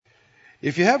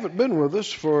If you haven't been with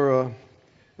us for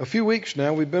a few weeks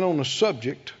now, we've been on a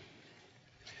subject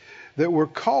that we're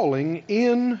calling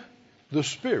In the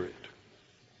Spirit.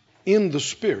 In the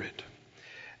Spirit.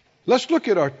 Let's look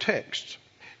at our text.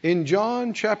 In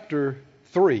John chapter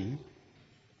 3,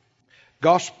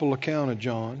 Gospel account of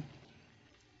John.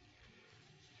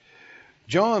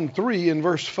 John 3 and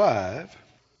verse 5,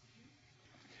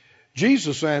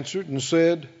 Jesus answered and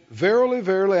said, Verily,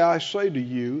 verily, I say to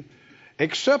you,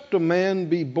 except a man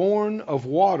be born of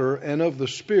water and of the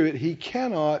Spirit, he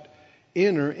cannot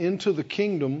enter into the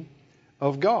kingdom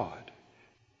of God.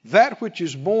 That which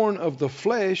is born of the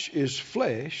flesh is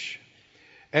flesh,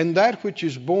 and that which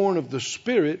is born of the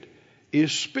Spirit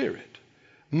is spirit.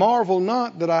 Marvel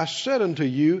not that I said unto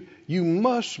you, you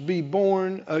must be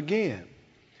born again.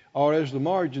 Or as the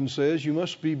margin says, you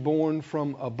must be born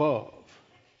from above.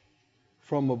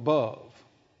 From above.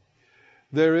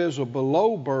 There is a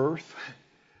below birth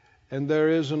and there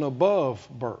is an above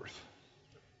birth.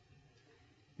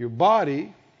 Your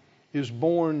body is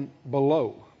born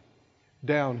below,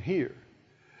 down here.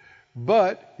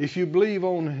 But if you believe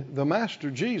on the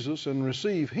Master Jesus and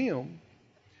receive Him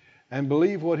and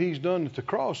believe what He's done at the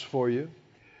cross for you,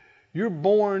 you're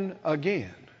born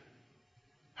again.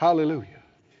 Hallelujah.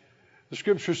 The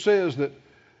Scripture says that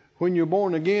when you're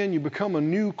born again, you become a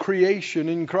new creation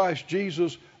in Christ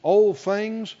Jesus. Old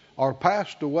things are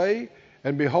passed away,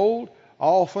 and behold,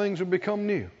 all things have become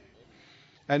new.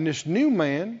 And this new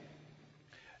man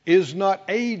is not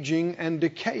aging and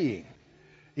decaying.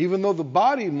 Even though the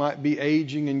body might be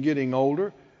aging and getting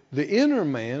older, the inner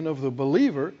man of the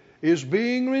believer is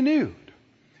being renewed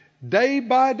day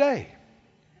by day.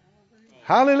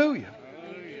 Hallelujah.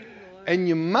 And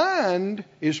your mind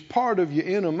is part of your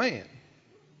inner man.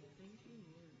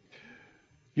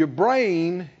 Your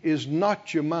brain is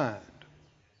not your mind.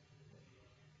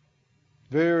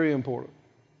 Very important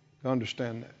to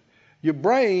understand that. Your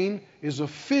brain is a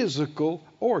physical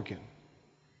organ.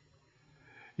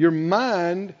 Your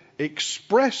mind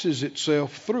expresses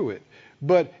itself through it.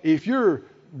 But if your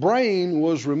brain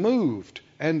was removed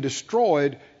and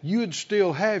destroyed, you'd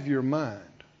still have your mind.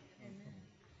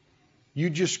 You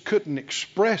just couldn't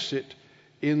express it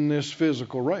in this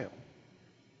physical realm.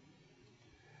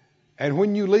 And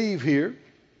when you leave here,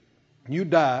 you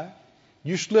die,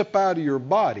 you slip out of your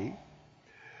body,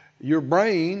 your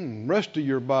brain and rest of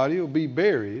your body will be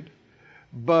buried,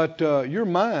 but your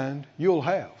mind you'll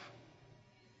have.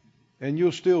 And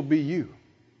you'll still be you.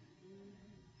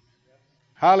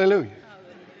 Hallelujah.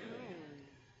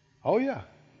 Oh yeah.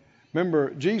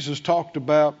 Remember, Jesus talked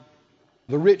about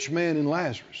the rich man and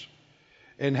Lazarus.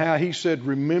 And how he said,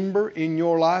 remember in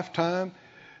your lifetime,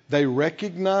 they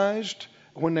recognized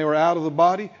when they were out of the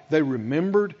body. They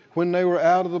remembered when they were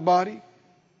out of the body.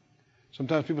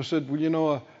 Sometimes people said,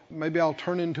 well, maybe I'll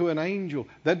turn into an angel.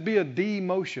 That'd be a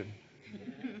demotion.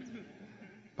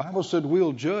 The Bible said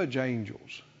we'll judge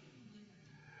angels.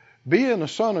 Being a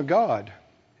son of God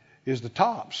is the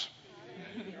tops.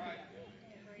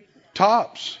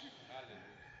 Tops.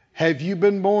 Have you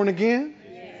been born again?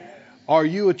 Are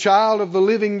you a child of the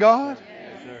living God?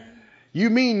 Yes, sir. You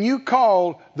mean you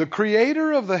call the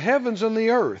creator of the heavens and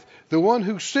the earth, the one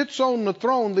who sits on the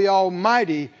throne, the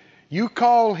Almighty, you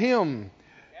call Him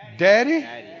Daddy?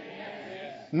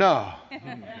 No.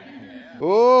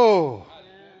 Oh.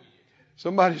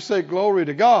 Somebody say glory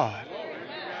to God.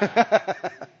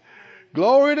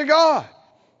 Glory to God.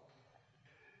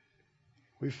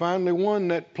 We finally won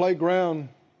that playground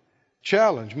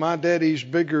challenge. My daddy's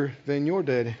bigger than your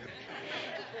daddy.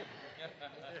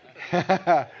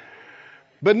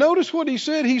 But notice what he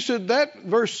said. He said that,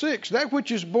 verse 6, that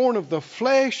which is born of the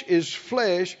flesh is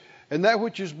flesh, and that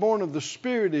which is born of the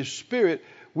Spirit is spirit.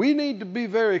 We need to be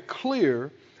very clear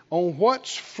on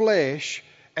what's flesh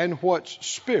and what's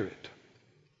spirit.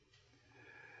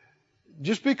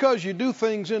 Just because you do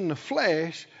things in the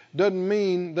flesh doesn't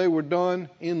mean they were done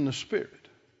in the Spirit.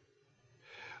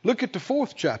 Look at the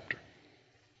 4th chapter.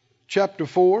 Chapter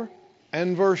 4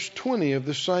 and verse 20 of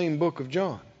the same book of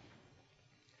John.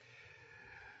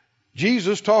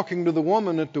 Jesus talking to the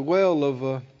woman at the well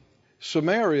of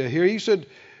Samaria here,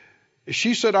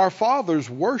 she said, our fathers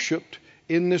worshipped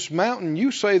in this mountain.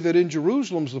 You say that in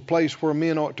Jerusalem's the place where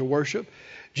men ought to worship.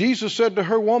 Jesus said to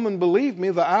her, woman, believe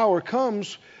me, the hour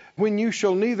comes when you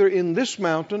shall neither in this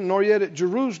mountain nor yet at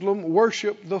Jerusalem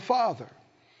worship the Father.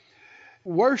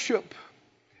 Worship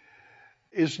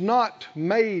is not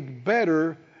made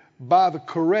better by the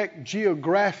correct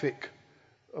geographic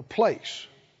place.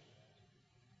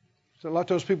 So a lot of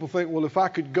times people think, well, if I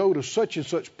could go to such and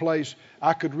such place,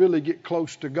 I could really get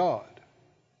close to God.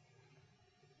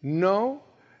 No,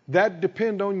 that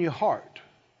depends on your heart.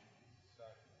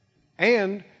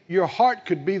 And your heart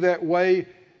could be that way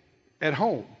at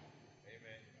home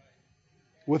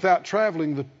without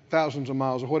traveling the thousands of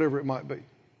miles or whatever it might be.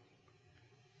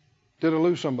 Did I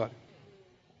lose somebody?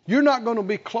 You're not going to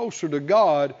be closer to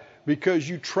God because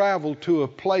you travel to a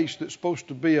place that's supposed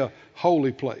to be a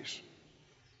holy place.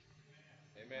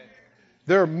 Amen.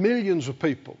 There are millions of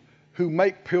people who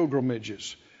make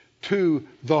pilgrimages to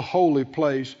the holy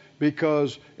place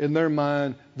because in their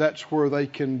mind that's where they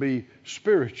can be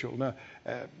spiritual. Now,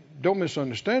 don't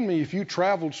misunderstand me. If you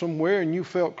traveled somewhere and you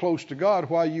felt close to God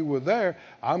while you were there,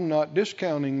 I'm not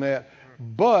discounting that.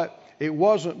 But it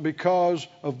wasn't because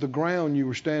of the ground you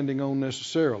were standing on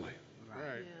necessarily.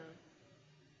 Right.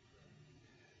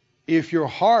 If your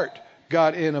heart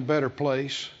got in a better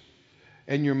place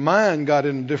and your mind got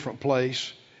in a different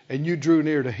place and you drew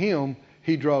near to Him,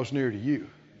 He draws near to you.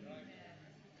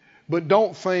 But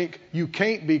don't think you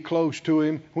can't be close to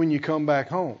Him when you come back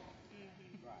home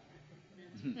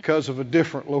because of a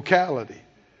different locality.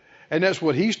 And that's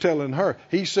what He's telling her.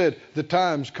 He said, the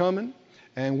time's coming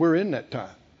and we're in that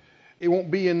time. It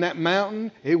won't be in that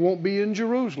mountain. It won't be in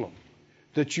Jerusalem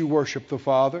that you worship the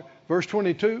Father. Verse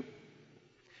 22,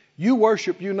 you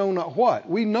worship you know not what.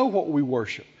 We know what we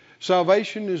worship.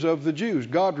 Salvation is of the Jews.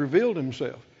 God revealed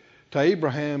Himself to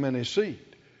Abraham and his seed.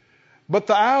 But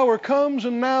the hour comes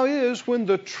and now is when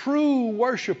the true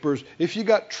worshipers, if you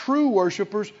got true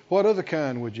worshipers, what other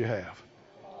kind would you have?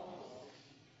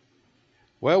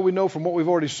 Well, we know from what we've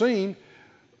already seen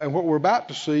and what we're about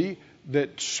to see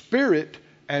that spirit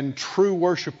and true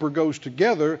worshiper goes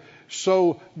together.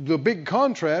 So the big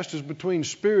contrast is between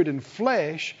spirit and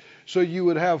flesh. So you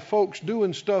would have folks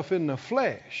doing stuff in the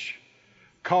flesh,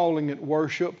 calling it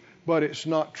worship, but it's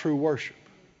not true worship.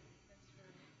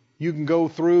 You can go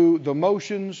through the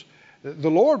motions. The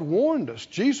Lord warned us,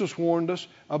 Jesus warned us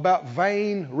about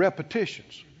vain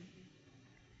repetitions.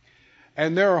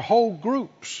 And there are whole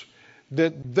groups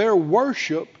that their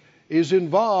worship is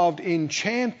involved in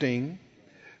chanting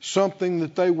something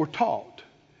that they were taught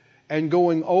and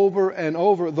going over and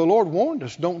over. The Lord warned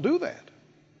us, don't do that.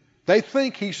 They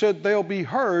think, He said, they'll be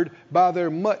heard by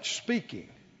their much speaking.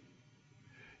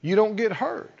 You don't get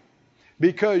heard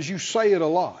because you say it a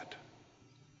lot.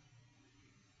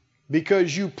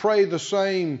 Because you pray the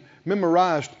same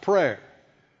memorized prayer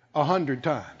 100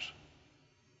 times.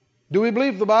 Do we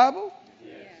believe the Bible?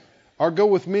 Yes. Or go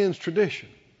with men's tradition?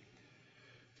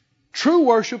 True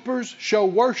worshipers shall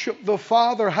worship the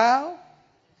Father how?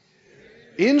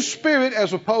 In spirit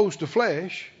as opposed to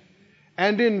flesh,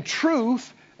 and in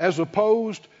truth as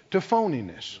opposed to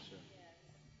phoniness.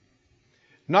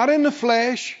 Not in the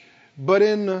flesh, but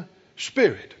in the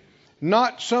spirit.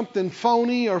 Not something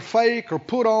phony or fake or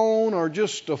put on or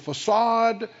just a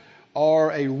facade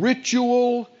or a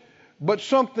ritual, but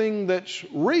something that's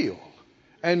real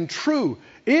and true.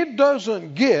 It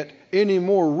doesn't get any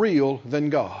more real than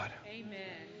God.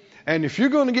 And if you're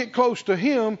going to get close to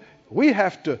Him, we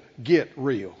have to get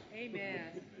real. Amen.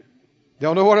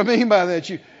 Y'all know what I mean by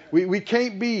that? We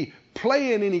can't be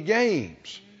playing any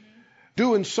games,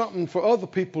 doing something for other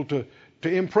people to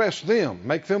impress them,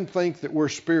 make them think that we're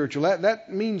spiritual.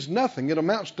 That means nothing. It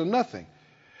amounts to nothing.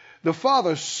 The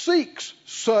Father seeks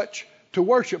such to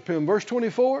worship Him. Verse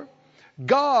 24,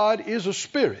 God is a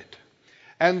spirit,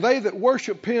 and they that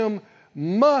worship Him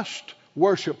must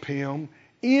worship Him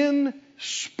in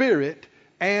spirit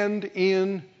and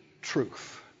in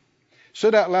truth.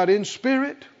 Said out loud, in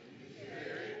spirit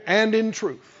and in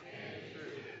truth.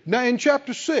 Now in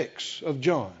chapter 6 of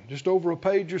John, just over a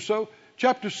page or so,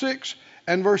 chapter 6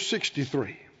 and verse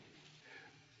 63,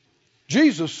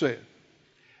 Jesus said,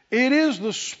 it is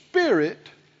the Spirit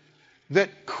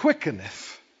that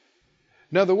quickeneth.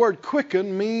 Now the word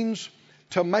quicken means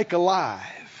to make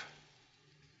alive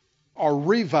or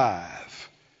revive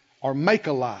or make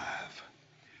alive.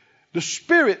 The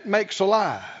Spirit makes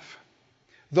alive.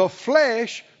 The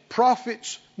flesh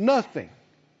profits nothing.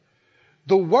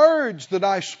 The words that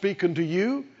I speak unto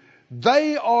you,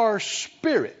 they are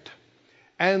spirit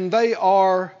and they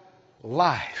are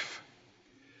life.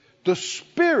 The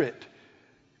Spirit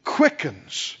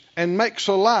quickens and makes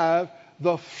alive.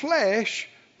 The flesh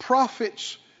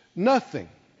profits nothing.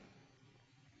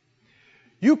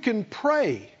 You can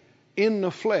pray in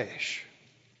the flesh.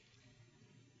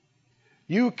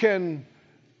 You can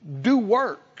do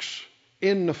works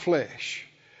in the flesh.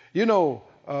 You know,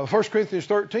 1 Corinthians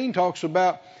 13 talks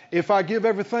about if I give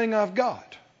everything I've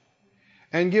got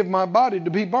and give my body to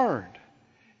be burned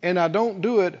and I don't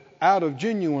do it out of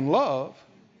genuine love,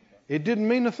 it didn't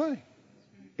mean a thing.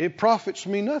 It profits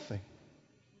me nothing.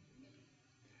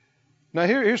 Now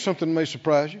here's something that may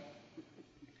surprise you.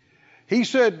 He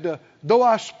said, though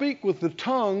I speak with the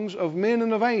tongues of men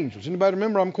and of angels. Anybody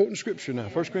remember? I'm quoting scripture now,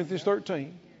 1 Corinthians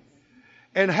 13.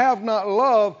 And have not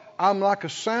love, I'm like a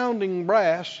sounding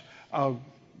brass, a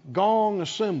gong, a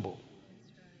cymbal.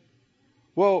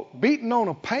 Well, beating on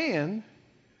a pan,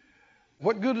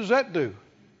 what good does that do?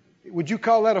 Would you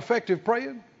call that effective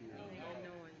praying?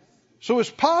 So it's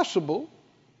possible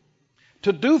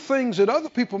to do things that other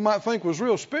people might think was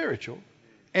real spiritual,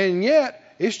 and yet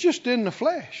it's just in the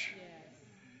flesh.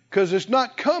 Because it's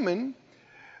not coming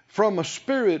from a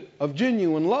spirit of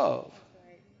genuine love.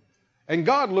 And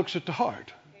God looks at the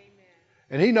heart.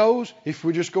 And He knows if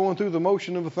we're just going through the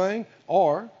motion of a thing,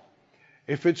 or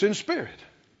if it's in spirit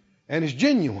and it's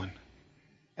genuine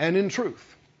and in truth.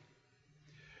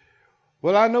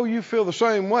 Well, I know you feel the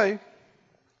same way.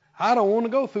 I don't want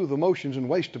to go through the motions and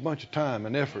waste a bunch of time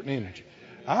and effort and energy.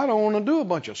 I don't want to do a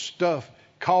bunch of stuff,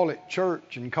 call it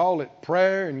church and call it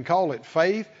prayer and call it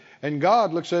faith. And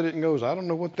God looks at it and goes, I don't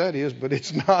know what that is, but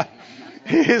it's not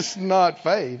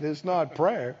faith. It's not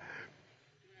prayer.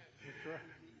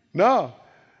 No.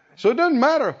 So it doesn't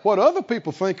matter what other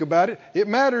people think about it. It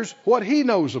matters what He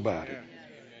knows about it.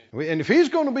 And if He's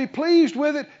going to be pleased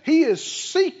with it, He is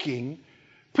seeking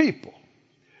people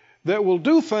that will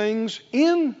do things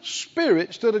in spirit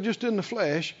instead of just in the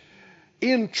flesh,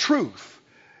 in truth,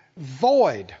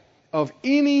 void of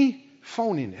any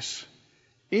phoniness,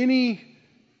 any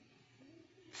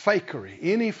fakery,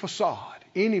 any facade,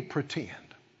 any pretend.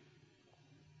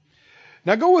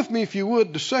 Now go with me, if you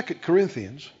would, to 2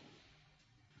 Corinthians,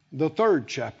 the 3rd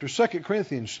chapter, 2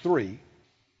 Corinthians 3.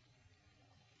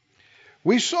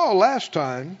 We saw last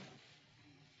time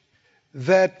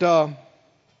that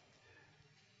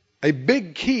a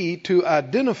big key to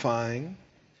identifying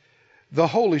the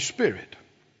Holy Spirit.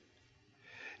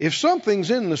 If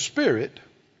something's in the Spirit's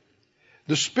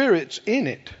in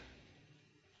it.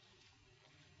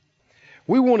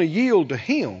 We want to yield to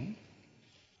Him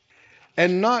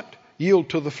and not yield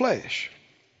to the flesh.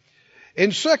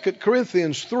 In 2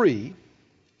 Corinthians 3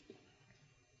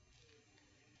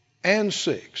 and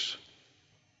 6.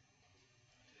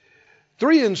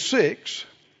 3 and 6,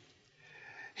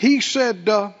 he said,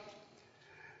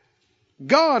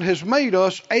 God has made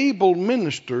us able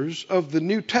ministers of the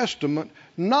New Testament,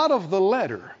 not of the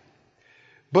letter,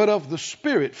 but of the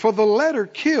Spirit. For the letter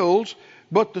kills,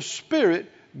 but the Spirit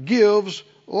gives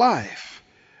life.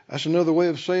 That's another way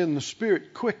of saying the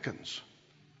Spirit quickens.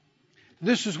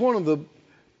 This is one of the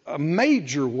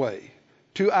major way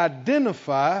to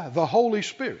identify the Holy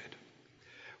Spirit.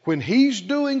 When He's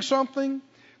doing something,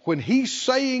 when He's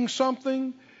saying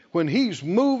something, when He's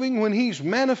moving, when He's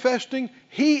manifesting,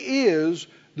 He is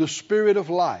the Spirit of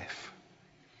life.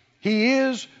 He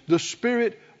is the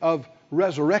Spirit of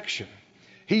resurrection.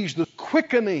 He's the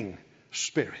quickening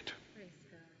Spirit.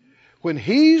 When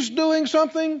He's doing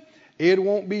something, it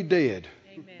won't be dead.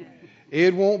 Amen.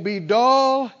 It won't be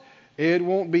dull. It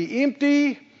won't be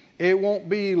empty. It won't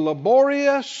be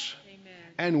laborious. Amen.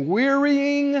 And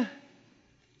wearying.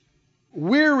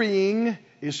 Wearying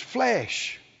is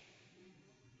flesh.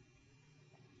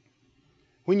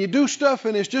 When you do stuff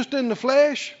and it's just in the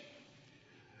flesh,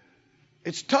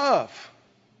 it's tough.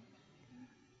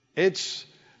 It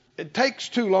takes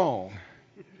too long.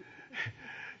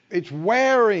 It's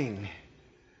wearing.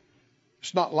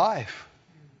 It's not life.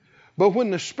 But when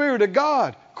the Spirit of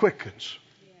God quickens,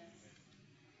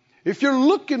 if you're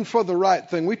looking for the right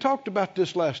thing, we talked about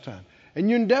this last time, and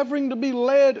you're endeavoring to be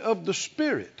led of the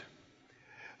Spirit.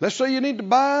 Let's say you need to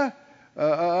buy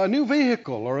a new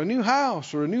vehicle or a new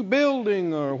house or a new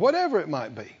building or whatever it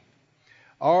might be.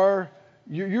 Or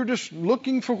you're just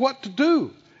looking for what to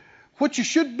do. What you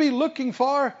should be looking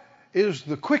for is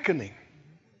the quickening.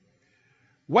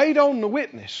 Wait on the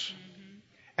witness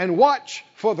and watch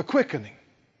for the quickening.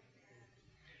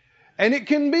 And it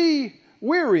can be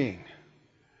wearying.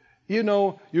 You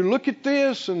know, you look at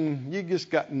this and you just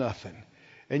got nothing.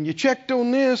 And you checked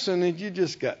on this and you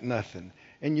just got nothing.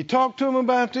 And you talk to them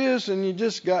about this and you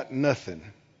just got nothing.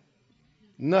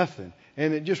 Nothing.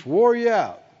 And it just wore you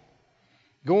out.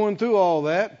 Going through all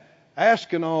that,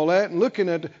 asking all that, and looking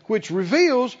at it, which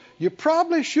reveals you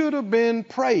probably should have been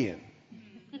praying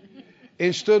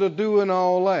instead of doing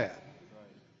all that.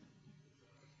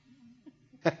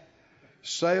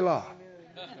 Selah.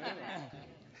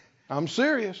 I'm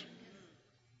serious.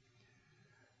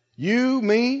 You,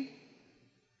 me,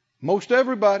 most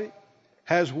everybody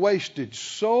has wasted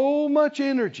so much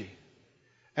energy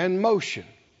and motion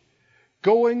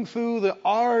going through the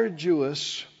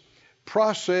arduous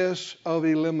process of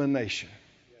elimination.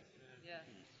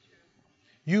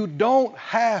 You don't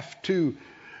have to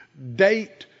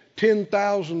date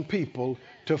 10,000 people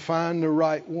to find the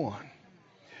right one.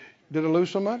 Did I lose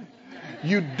somebody?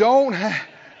 You don't have.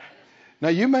 Now,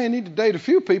 you may need to date a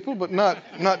few people, but not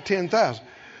 10,000.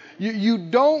 You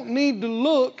don't need to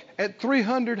look at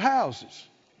 300 houses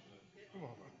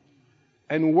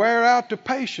and wear out the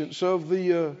patience of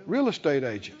the real estate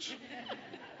agents.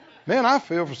 Man, I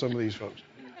feel for some of these folks.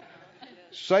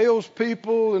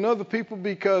 Salespeople and other people,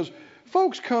 because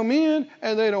folks come in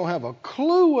and they don't have a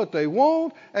clue what they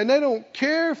want, and they don't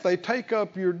care if they take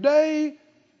up your day.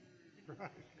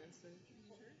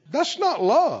 That's not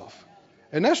love.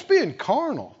 And that's being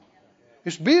carnal.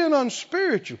 It's being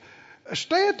unspiritual.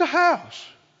 Stay at the house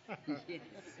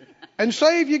and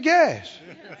save your gas.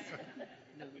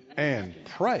 And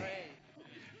pray.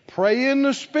 Pray in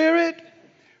the Spirit.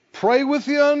 Pray with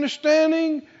the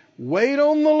understanding. Wait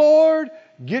on the Lord.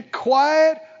 Get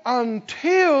quiet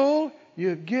until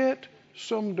you get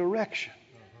some direction.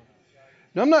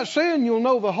 Now, I'm not saying you'll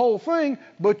know the whole thing,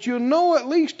 but you'll know at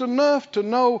least enough to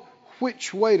know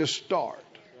which way to start.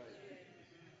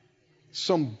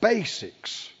 Some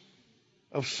basics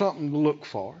of something to look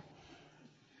for.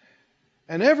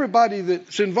 And everybody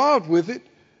that's involved with it,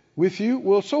 with you,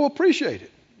 will so appreciate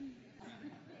it.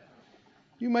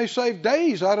 You may save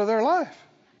days out of their life.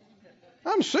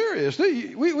 I'm serious.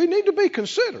 We need to be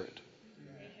considerate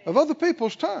of other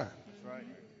people's time.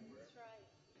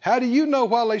 How do you know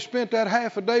while they spent that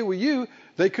half a day with you,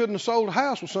 they couldn't have sold a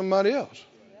house with somebody else?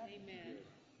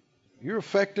 You're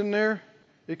affecting their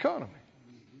economy.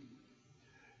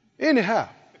 Anyhow,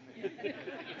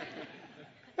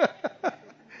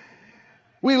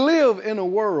 we live in a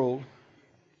world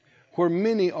where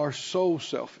many are so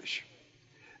selfish,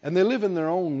 and they live in their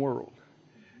own world,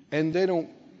 and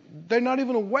they're not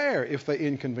even aware if they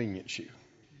inconvenience you.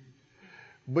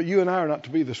 But you and I are not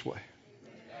to be this way.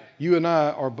 You and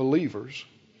I are believers,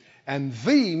 and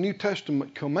the New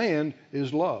Testament command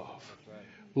is love.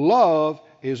 Love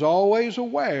is always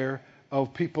aware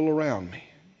of people around me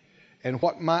and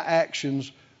what my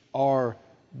actions are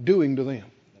doing to them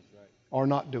or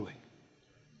not doing.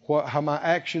 How my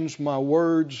actions, my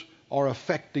words are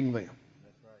affecting them.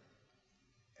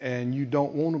 And you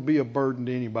don't want to be a burden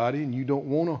to anybody, and you don't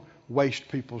want to waste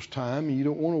people's time, and you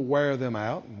don't want to wear them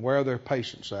out and wear their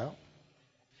patience out.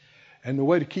 And the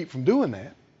way to keep from doing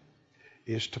that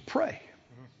is to pray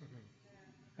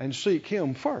and seek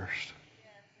Him first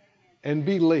and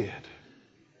be led.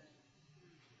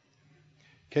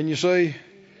 Can you say,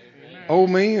 oh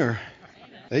me, or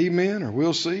amen, or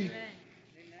we'll see? Amen.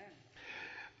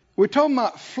 We're talking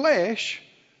about flesh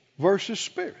versus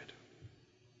spirit.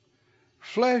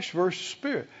 Flesh versus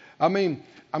spirit. I mean,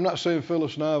 I'm not saying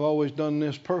Phyllis and I have always done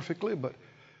this perfectly, but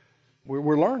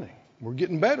we're learning. We're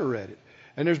getting better at it.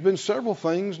 And there's been several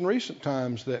things in recent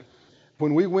times that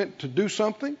when we went to do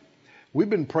something, we've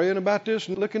been praying about this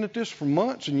and looking at this for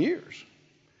months and years.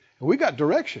 And we got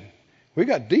direction. We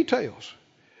got details.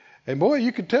 And boy,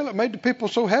 you could tell it made the people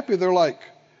so happy. They're like,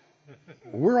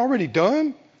 we're already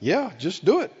done? Yeah, just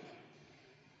do it.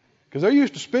 Because they're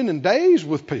used to spending days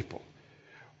with people,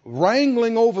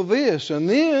 wrangling over this. And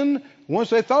then once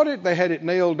they thought they had it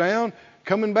nailed down,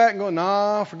 coming back and going,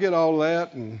 nah, forget all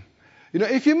that. And,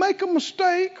 if you make a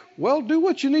mistake, well, do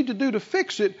what you need to do to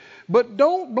fix it. But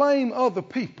don't blame other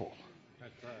people.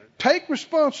 That's right. Take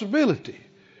responsibility.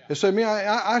 And say, man,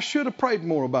 I should have prayed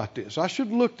more about this. I should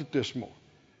have looked at this more.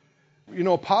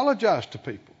 Apologize to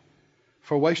people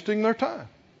for wasting their time.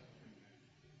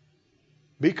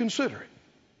 Be considerate.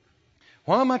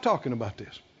 Why am I talking about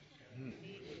this?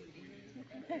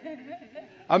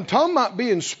 I'm talking about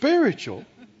being spiritual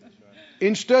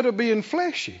instead of being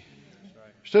fleshy,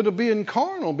 instead of being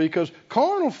carnal, because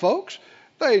carnal folks,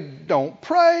 they don't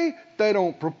pray, they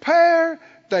don't prepare,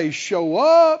 they show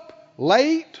up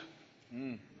late,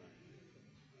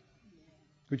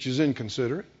 which is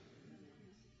inconsiderate.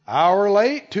 Hour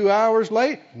late, 2 hours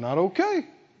late, not okay.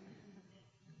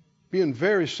 Being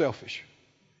very selfish.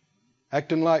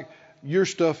 Acting like your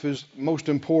stuff is most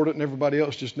important and everybody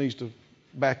else just needs to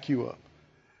back you up.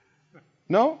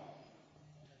 No,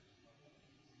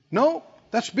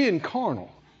 that's being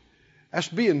carnal. That's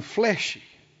being fleshy.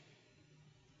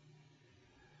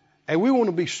 And we want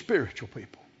to be spiritual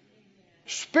people.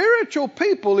 Spiritual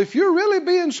people, if you're really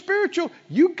being spiritual,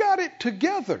 you got it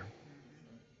together.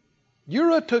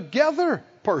 You're a together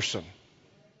person.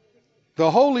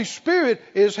 The Holy Spirit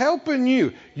is helping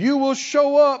you. You will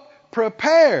show up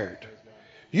prepared.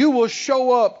 You will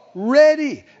show up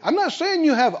ready. I'm not saying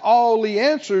you have all the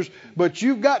answers, but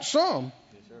you've got some.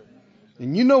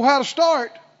 And you know how to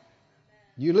start.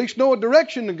 You at least know a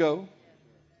direction to go.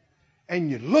 And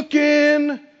you're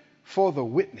looking for the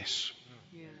witness.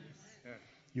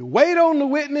 You wait on the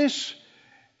witness,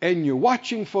 and you're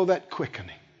watching for that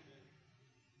quickening.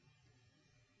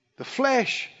 The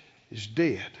flesh is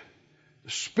dead.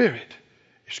 The Spirit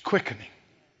is quickening.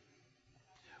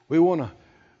 We want to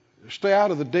stay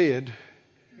out of the dead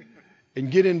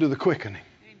and get into the quickening.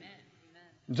 Amen.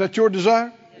 Is that your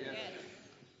desire? Yes.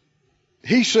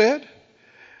 He said,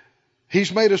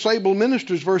 He's made us able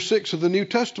ministers, verse 6 of the New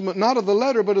Testament, not of the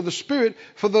letter, but of the Spirit,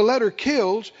 for the letter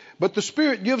kills, but the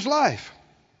Spirit gives life.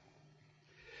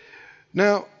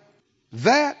 Now,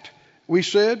 that, we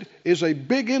said, is a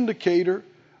big indicator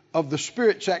of the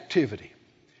Spirit's activity.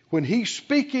 When He's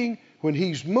speaking, when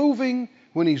He's moving,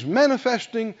 when He's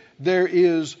manifesting, there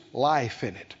is life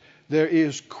in it. There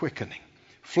is quickening.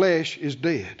 Flesh is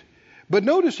dead. But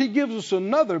notice He gives us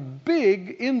another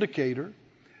big indicator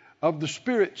of the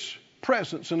Spirit's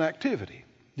presence and activity,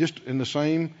 just in the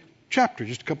same chapter,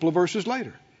 just a couple of verses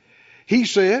later. He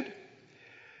said,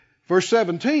 verse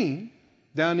 17,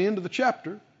 down the end of the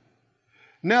chapter,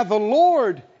 now the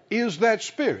Lord is that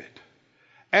Spirit,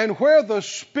 and where the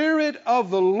Spirit of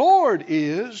the Lord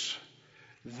is,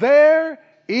 there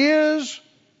is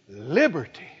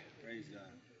liberty.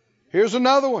 Here's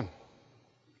another one.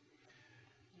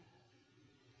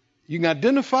 You can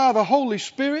identify the Holy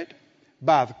Spirit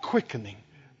by the quickening,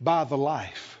 by the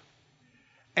life.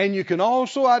 And you can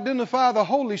also identify the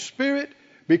Holy Spirit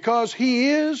because He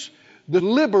is the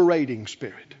liberating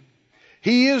Spirit.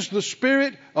 He is the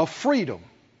Spirit of freedom.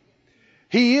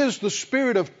 He is the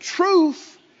Spirit of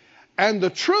truth, and the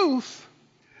truth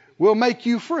will make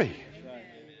you free.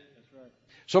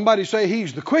 Somebody say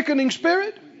He's the quickening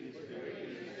Spirit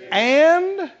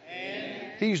and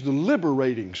He's the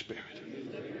liberating Spirit.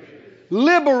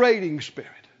 Liberating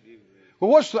Spirit. Well,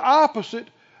 what's the opposite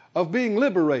of being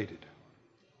liberated?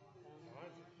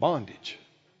 Bondage.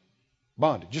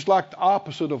 Bondage. Just like the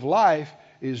opposite of life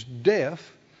is death,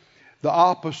 the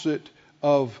opposite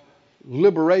of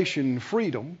liberation and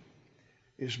freedom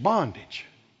is bondage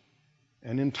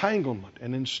and entanglement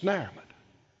and ensnarement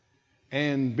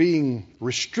and being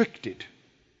restricted.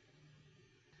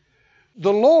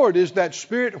 The Lord is that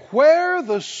Spirit. Where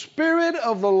the Spirit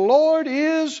of the Lord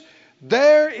is,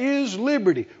 there is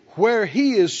liberty. Where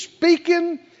He is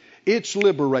speaking, it's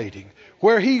liberating.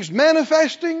 Where He's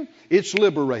manifesting, it's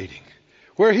liberating.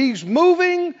 Where He's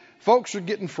moving, folks are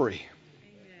getting free.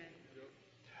 Amen.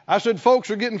 I said folks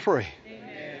are getting free.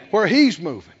 Amen. Where He's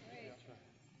moving.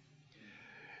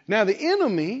 Now the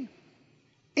enemy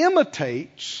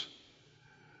imitates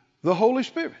the Holy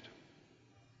Spirit.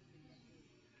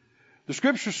 The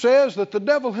Scripture says that the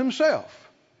devil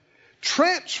himself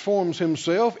transforms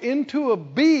himself into a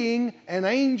being, an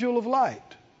angel of light.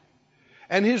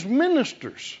 And his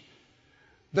ministers,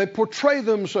 they portray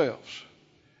themselves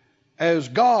as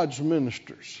God's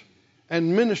ministers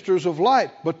and ministers of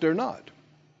light, but they're not.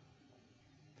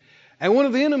 And one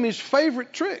of the enemy's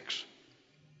favorite tricks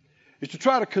is to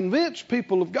try to convince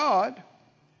people of God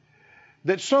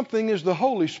that something is the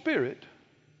Holy Spirit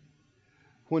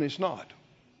when it's not.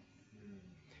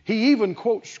 He even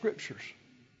quotes scriptures.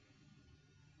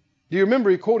 Do you remember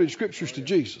he quoted scriptures to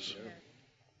Jesus?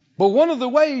 But one of the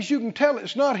ways you can tell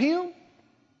it's not Him,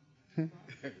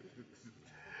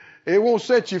 it won't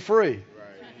set you free.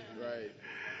 Right.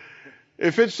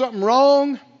 If it's something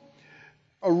wrong,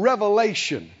 a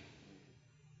revelation.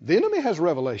 The enemy has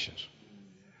revelations.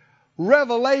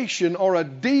 Revelation or a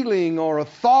dealing or a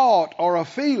thought or a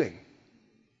feeling.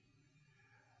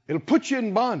 It'll put you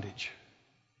in bondage.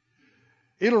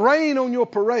 It'll rain on your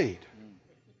parade.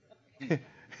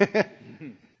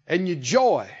 And your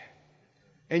joy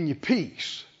and your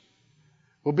peace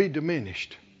will be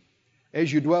diminished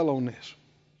as you dwell on this.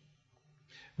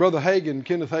 Brother Hagin,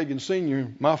 Kenneth Hagin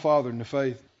Sr., my father in the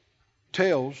faith,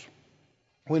 tells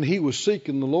when he was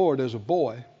seeking the Lord as a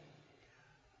boy,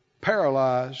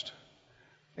 paralyzed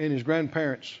in his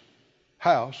grandparents'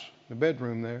 house, the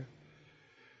bedroom there,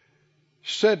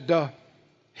 said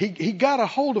he got a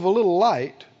hold of a little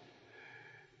light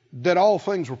that all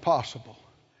things were possible.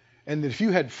 And that if you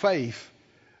had faith,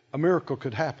 a miracle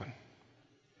could happen.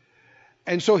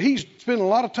 And so he spent a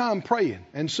lot of time praying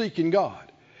and seeking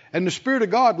God. And the Spirit of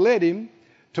God led him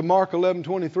to Mark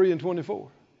 11:23 and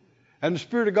 24. And the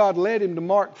Spirit of God led him to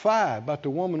Mark 5 about the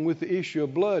woman with the issue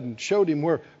of blood and showed him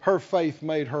where her faith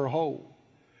made her whole.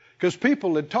 Because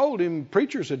people had told him,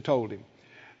 preachers had told him,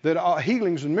 that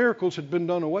healings and miracles had been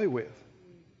done away with.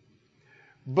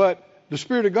 But the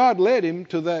Spirit of God led him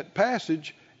to that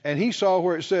passage, and he saw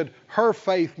where it said, her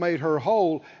faith made her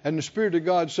whole. And the Spirit of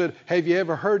God said, have you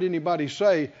ever heard anybody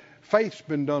say, faith's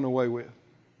been done away with?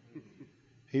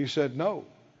 He said, no.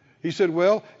 He said,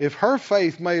 well, if her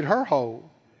faith made her whole,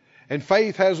 and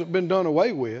faith hasn't been done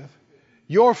away with,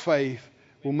 your faith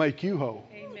will make you whole.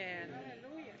 Amen.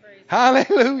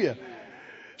 Hallelujah.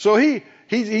 So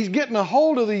he's getting a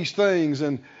hold of these things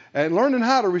and learning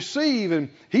how to receive. And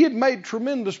he had made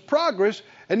tremendous progress.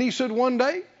 And he said one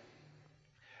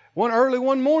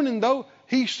morning though,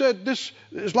 he said this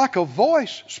is like a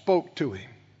voice spoke to him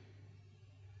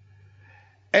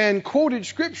and quoted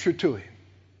scripture to him.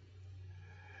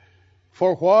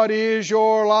 For what is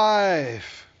your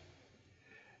life?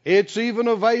 It's even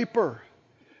a vapor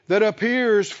that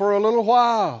appears for a little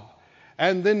while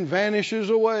and then vanishes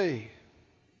away.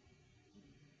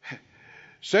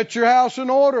 Set your house in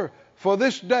order, for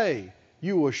this day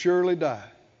you will surely die.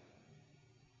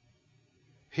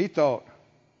 He thought,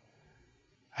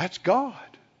 that's God.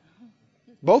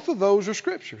 Both of those are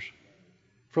scriptures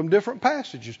from different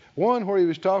passages. One where he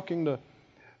was talking to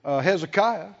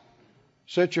Hezekiah,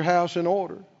 set your house in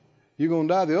order, you're going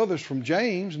to die. The other's from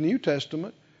James, New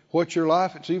Testament, what's your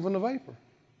life? It's even a vapor.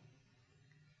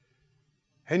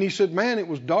 And he said, man, it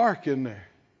was dark in there.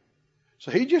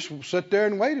 So he just sat there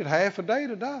and waited half a day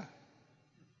to die.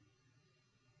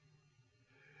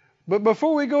 But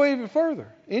before we go any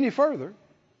further,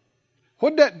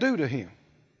 what did that do to him?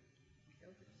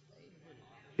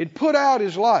 It put out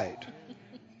his light.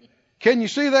 Can you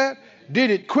see that? Did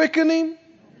it quicken him?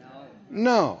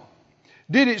 No.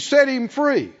 Did it set him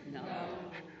free?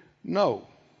 No.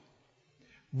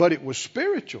 But it was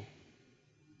spiritual.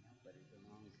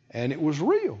 And it was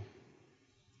real.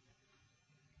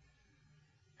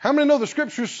 How many know the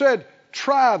scriptures said,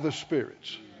 try the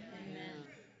spirits,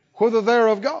 whether they're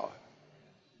of God?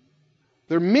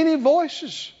 There are many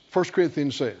voices, 1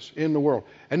 Corinthians says, in the world.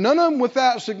 And none of them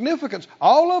without significance.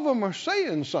 All of them are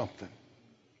saying something.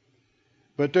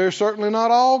 But they're certainly not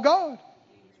all God.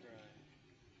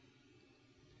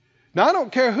 Now, I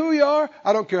don't care who you are.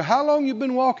 I don't care how long you've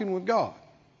been walking with God.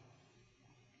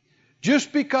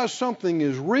 Just because something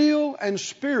is real and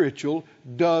spiritual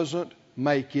doesn't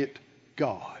make it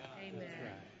God. Amen.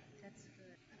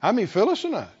 I mean, Phyllis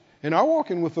and I, in our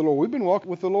walking with the Lord, we've been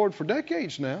walking with the Lord for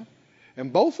decades now.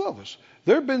 And both of us,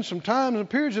 there have been some times and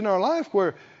periods in our life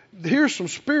where here's some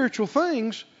spiritual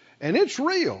things and it's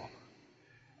real.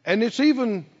 And it's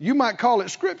even, you might call it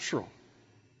scriptural.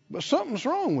 But something's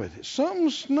wrong with it.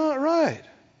 Something's not right.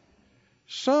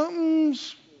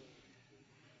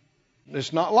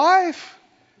 It's not life.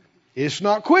 It's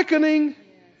not quickening.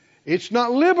 It's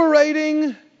not liberating.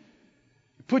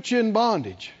 It puts you in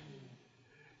bondage.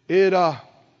 If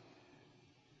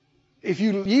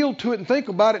you yield to it and think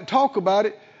about it and talk about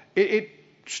it, it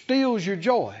steals your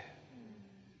joy.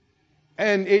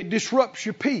 And it disrupts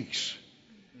your peace.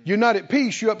 You're not at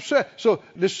peace, you're upset. So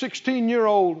this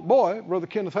 16-year-old boy, Brother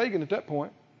Kenneth Hagin at that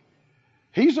point,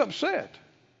 he's upset.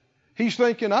 He's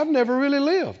thinking, I've never really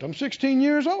lived. I'm 16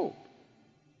 years old.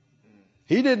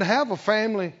 He didn't have a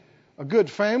family, a good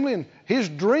family, and his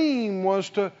dream was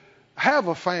to have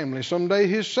a family someday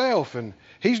himself. And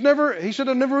he said,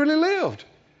 I never really lived.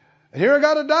 And here I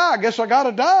got to die. I guess I got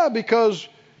to die because,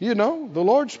 the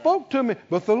Lord spoke to me.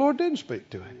 But the Lord didn't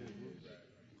speak to him.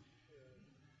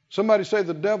 Somebody say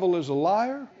the devil is a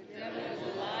liar.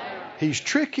 He's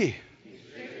tricky.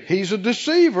 He's a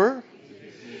deceiver.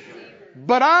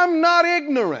 But I'm not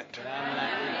ignorant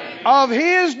of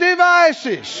his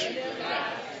devices.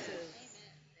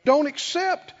 Don't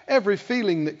accept every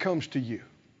feeling that comes to you.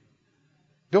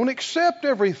 Don't accept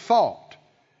every thought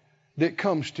that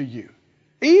comes to you.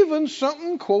 Even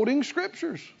something quoting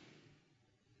scriptures.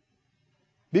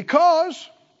 Because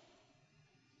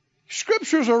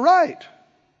scriptures are right.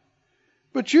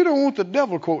 But you don't want the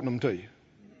devil quoting them to you.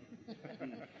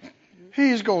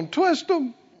 He's going to twist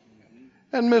them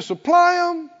and misapply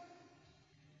them.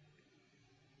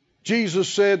 Jesus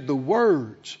said, the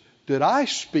words that I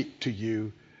speak to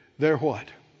you, they're what?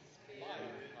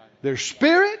 They're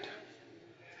spirit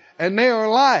and they are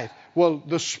life. Well,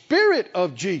 the Spirit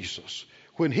of Jesus,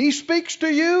 when He speaks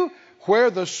to you,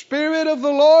 where the Spirit of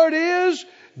the Lord is,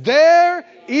 there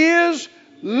is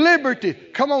liberty.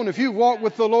 Come on, if you walk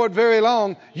with the Lord very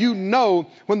long, you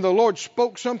know when the Lord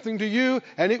spoke something to you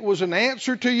and it was an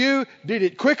answer to you, did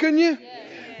it quicken you?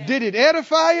 Yes. Did it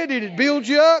edify you? Did it build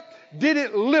you up? Did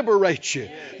it liberate you?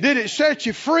 Yes. Did it set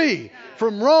you free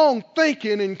from wrong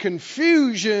thinking and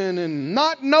confusion and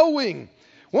not knowing?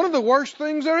 One of the worst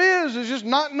things there is just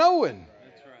not knowing.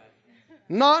 That's right.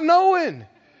 Not knowing.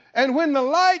 And when the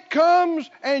light comes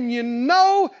and you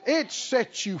know, it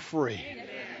sets you free.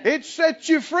 It sets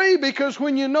you free because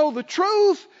when you know the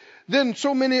truth, then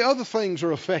so many other things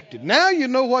are affected. Now you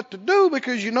know what to do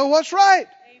because you know what's right.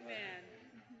 Amen.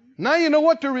 Now you know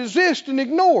what to resist and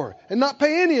ignore and not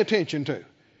pay any attention to.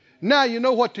 Now you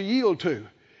know what to yield to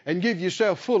and give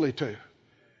yourself fully to.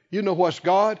 You know what's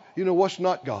God. You know what's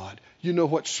not God. You know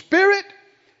what's spirit.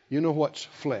 You know what's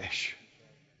flesh.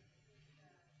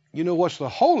 You know what's the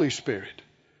Holy Spirit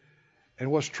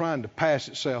and what's trying to pass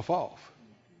itself off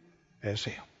as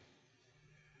Him.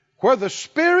 Where the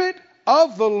Spirit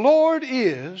of the Lord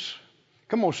is,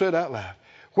 come on, say it out loud.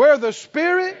 Where the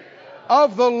Spirit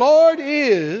of the Lord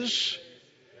is,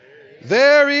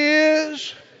 there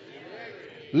is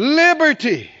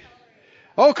liberty.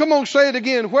 Oh, come on, say it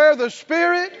again. Where the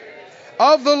Spirit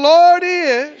of the Lord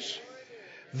is,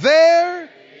 there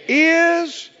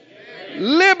is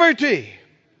liberty.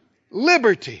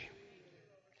 Liberty.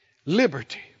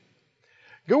 Liberty.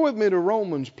 Go with me to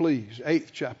Romans, please,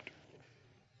 8th chapter.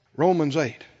 Romans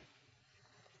 8.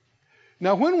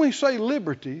 Now, when we say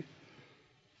liberty,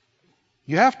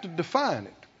 you have to define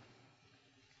it.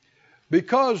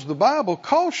 Because the Bible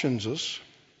cautions us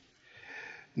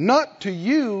not to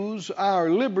use our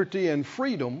liberty and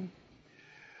freedom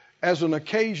as an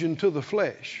occasion to the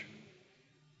flesh.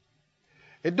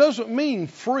 It doesn't mean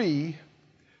free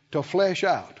to flesh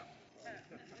out.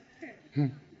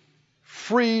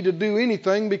 Free to do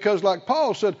anything, because like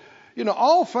Paul said,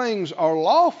 all things are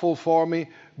lawful for me,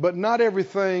 but not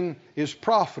everything is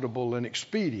profitable and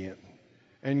expedient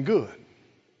and good.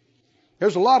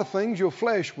 There's a lot of things your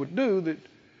flesh would do that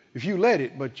if you let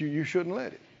it, but you shouldn't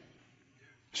let it.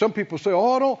 Some people say,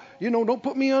 don't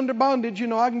put me under bondage.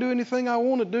 I can do anything I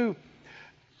want to do.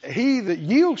 He that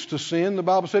yields to sin, the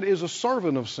Bible said, is a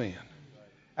servant of sin.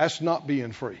 That's not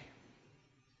being free.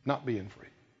 Not being free.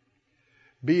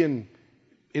 Being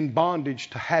in bondage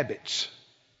to habits.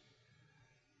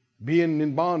 Being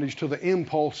in bondage to the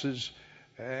impulses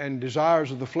and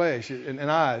desires of the flesh and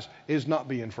eyes is not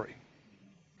being free.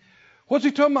 What's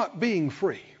he talking about being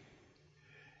free?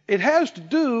 It has to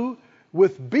do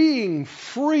with being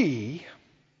free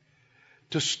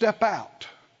to step out.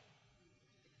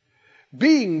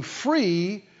 Being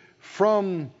free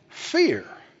from fear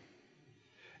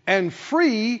and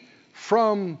free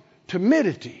from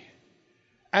timidity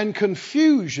and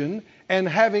confusion and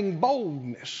having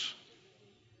boldness.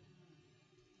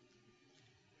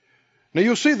 Now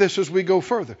you'll see this as we go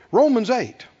further. Romans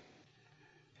 8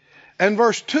 and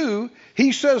verse 2,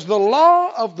 he says, the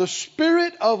law of the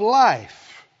Spirit of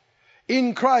life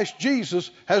in Christ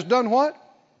Jesus has done what?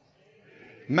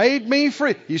 Made me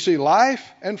free. You see, life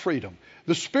and freedom.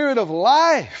 The Spirit of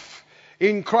life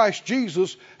in Christ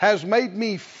Jesus has made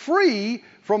me free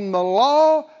from the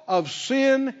law of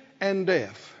sin and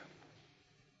death.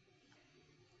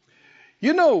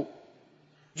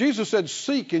 Jesus said,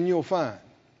 seek and you'll find.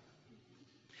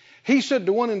 He said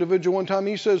to one individual one time,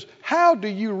 he says, how do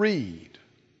you read?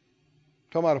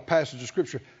 Talking about a passage of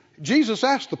Scripture. Jesus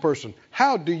asked the person,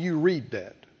 how do you read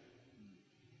that?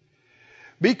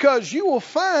 Because you will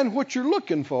find what you're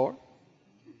looking for,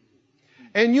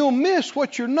 and you'll miss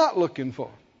what you're not looking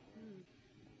for.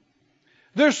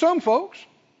 There's some folks,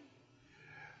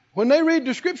 when they read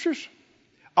the Scriptures,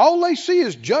 all they see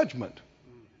is judgment.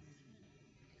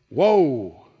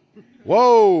 Woe,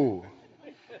 woe,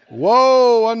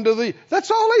 woe unto thee.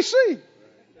 That's all they see.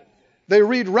 They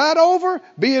read right over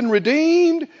being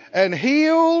redeemed and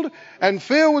healed and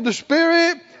filled with the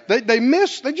Spirit. They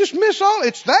just miss all.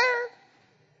 It's there.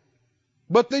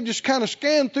 But they just kind of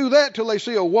scan through that till they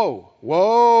see a woe.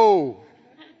 Whoa.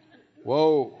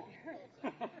 Whoa.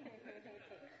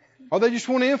 Or they just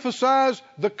want to emphasize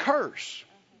the curse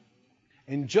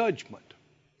and judgment.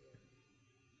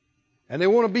 And they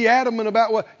want to be adamant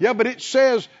about but it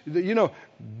says that,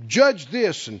 judge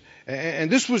this and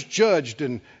this was judged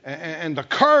and the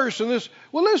curse and this.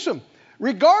 Well, listen,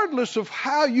 regardless of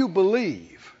how you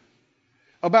believe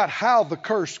about how the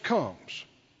curse comes,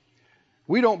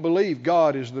 we don't believe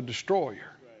God is the destroyer.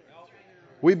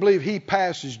 We believe He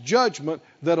passes judgment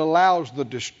that allows the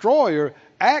destroyer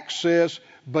access,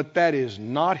 but that is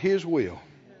not His will.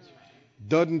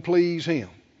 Doesn't please Him.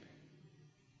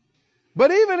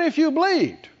 But even if you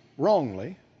believed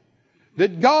wrongly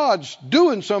that God's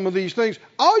doing some of these things,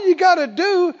 all you got to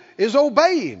do is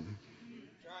obey Him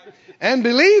and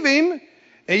believe Him,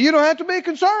 and you don't have to be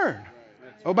concerned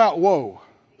about woe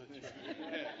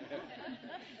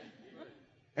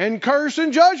and curse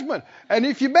and judgment. And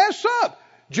if you mess up,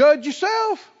 judge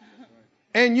yourself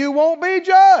and you won't be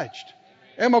judged.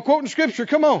 Am I quoting Scripture?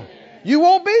 Come on. You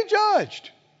won't be judged.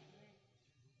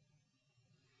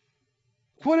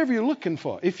 Whatever you're looking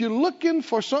for. If you're looking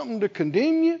for something to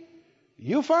condemn you,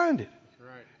 you'll find it.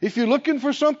 Right. If you're looking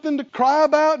for something to cry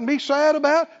about and be sad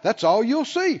about, that's all you'll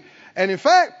see. And in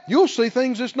fact, you'll see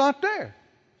things that's not there.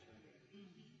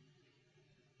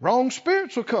 Wrong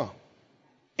spirits will come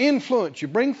influence you,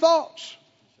 bring thoughts.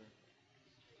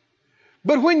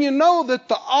 But when you know that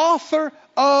the author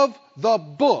of the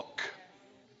book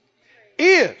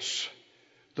is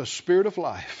the Spirit of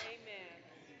life.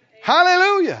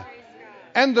 Hallelujah.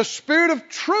 And the Spirit of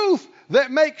truth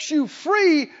that makes you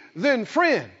free, then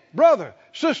friend, brother,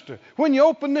 sister, when you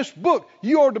open this book,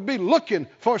 you ought to be looking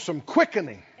for some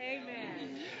quickening.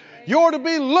 You ought to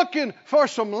be looking for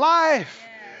some life.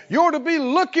 You ought to be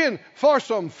looking for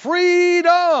some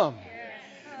freedom.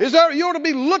 You ought to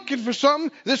be looking for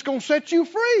something that's going to set you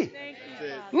free.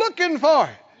 Looking for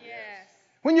it.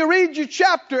 When you read your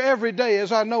chapter every day,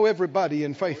 as I know everybody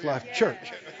in Faith Life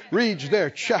Church reads their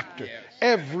chapter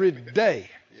every day,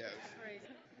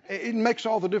 it makes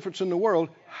all the difference in the world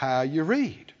how you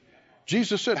read.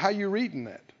 Jesus said, how you reading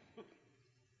that?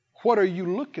 What are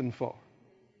you looking for?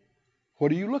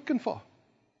 What are you looking for?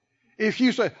 If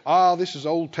you say, this is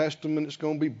Old Testament, it's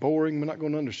going to be boring, we're not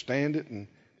going to understand it, and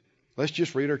let's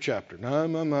just read our chapter. We're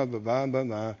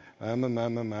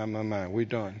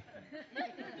done.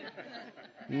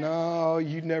 No,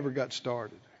 you never got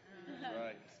started.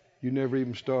 You never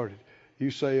even started.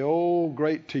 You say, oh,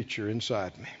 great teacher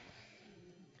inside me.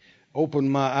 Open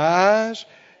my eyes.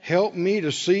 Help me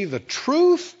to see the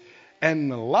truth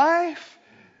and the life.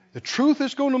 The truth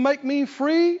is going to make me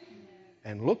free.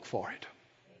 And look for it.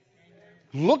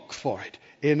 Look for it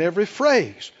in every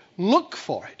phrase. Look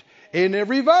for it in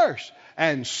every verse.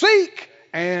 And seek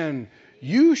and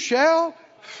you shall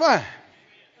find.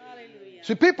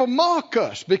 See, people mock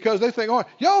us because they think, oh,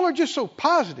 y'all are just so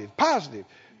positive.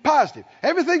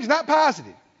 Everything's not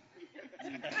positive.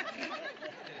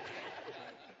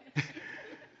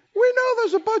 We know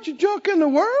there's a bunch of junk in the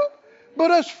world,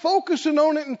 but us focusing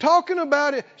on it and talking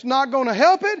about it, it's not going to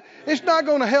help it. It's not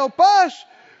going to help us.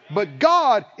 But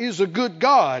God is a good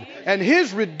God, and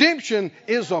His redemption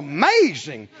is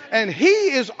amazing, and He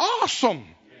is awesome.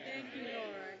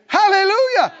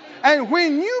 Hallelujah. And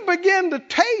when you begin to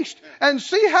taste and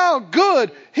see how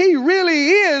good He really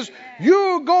is,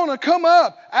 you're going to come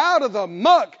up out of the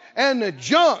muck and the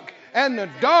junk and the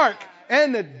dark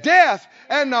and the death,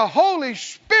 and the Holy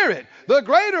Spirit, the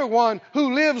greater one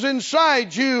who lives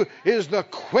inside you, is the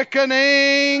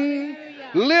quickening,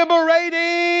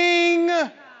 liberating,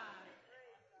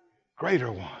 greater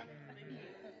one.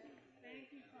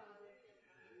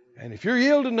 And if you're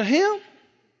yielding to Him,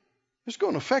 it's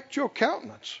going to affect your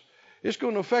countenance. It's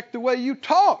going to affect the way you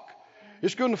talk.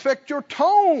 It's going to affect your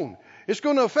tone. It's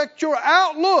going to affect your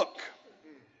outlook.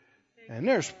 And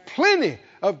there's plenty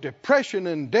of depression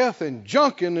and death and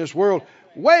junk in this world.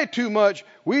 Way too much.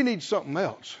 We need something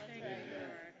else.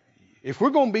 If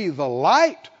we're going to be the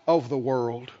light of the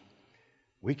world,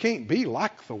 we can't be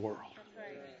like the world.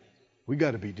 We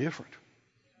got to be different.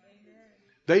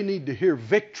 They need to hear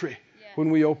victory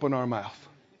when we open our mouth.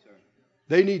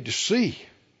 They need to see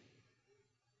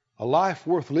a life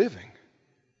worth living,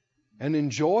 an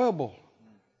enjoyable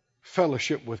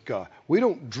fellowship with God. We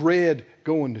don't dread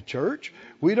going to church.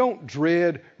 We don't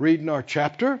dread reading our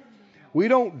chapter. We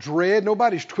don't dread,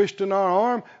 nobody's twisting our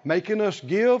arm, making us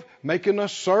give, making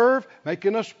us serve,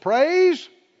 making us praise.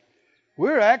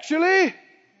 We're actually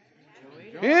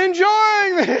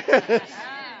enjoying this.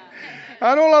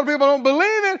 I know a lot of people don't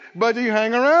believe it, but you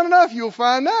hang around enough, you'll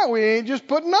find out we ain't just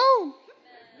putting on.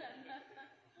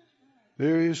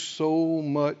 There is so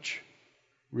much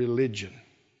religion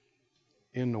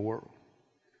in the world.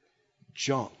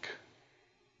 Junk.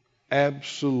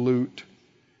 Absolute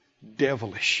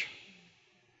devilish.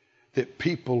 That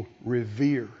people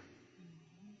revere.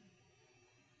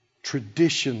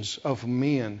 Traditions of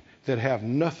men that have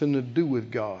nothing to do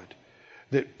with God.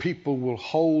 That people will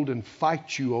hold and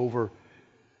fight you over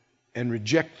and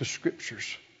reject the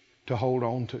Scriptures to hold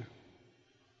on to.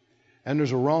 And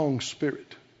there's a wrong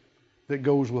spirit that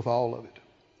goes with all of it.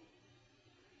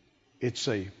 It's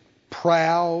a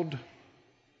proud,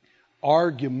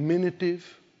 argumentative,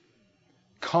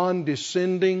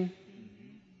 condescending,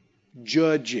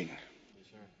 judging,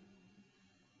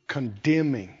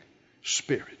 condemning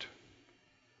spirit.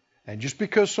 And just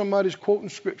because somebody's quoting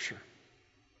Scripture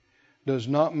does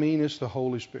not mean it's the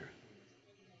Holy Spirit.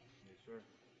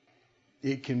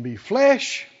 It can be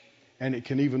flesh, and it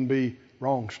can even be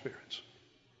wrong spirits.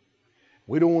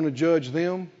 We don't want to judge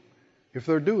them if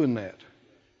they're doing that.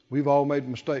 We've all made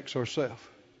mistakes ourselves.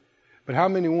 But how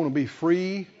many want to be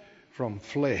free from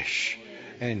flesh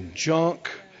and junk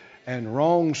and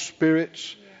wrong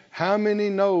spirits? How many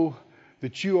know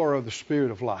that you are of the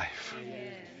Spirit of life?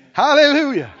 Amen.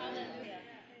 Hallelujah. Hallelujah.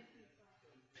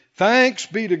 Thanks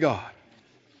be to God.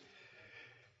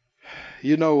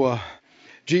 You know,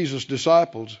 Jesus'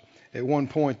 disciples, at one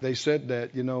point they said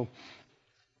that,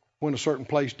 when a certain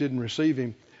place didn't receive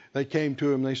him, they came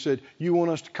to him and they said, "You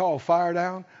want us to call fire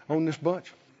down on this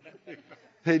bunch?"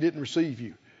 They didn't receive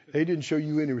you. They didn't show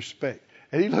you any respect.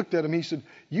 And he looked at him. He said,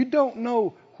 "You don't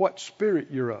know what spirit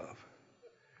you're of.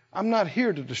 I'm not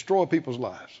here to destroy people's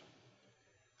lives.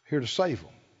 I'm here to save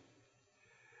them."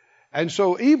 And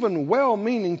so even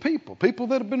well-meaning people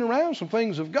that have been around some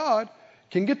things of God,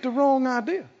 can get the wrong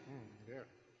idea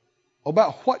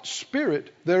about what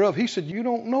spirit they're of. He said, "You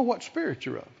don't know what spirit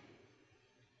you're of."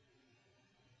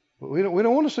 But we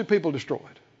don't want to see people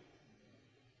destroyed.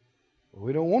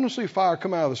 We don't want to see fire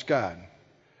come out of the sky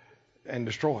and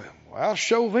destroy them. Well, I'll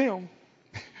show them.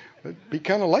 It'd be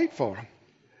kind of late for them.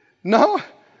 No,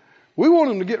 we want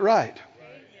them to get right.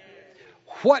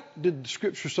 What did the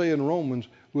scripture say in Romans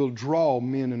will draw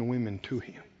men and women to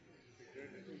him?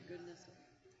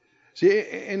 See,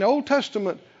 in the Old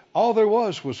Testament, all there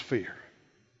was fear.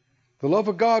 The love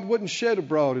of God wasn't shed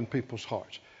abroad in people's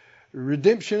hearts.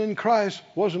 Redemption in Christ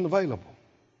wasn't available.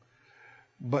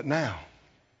 But now,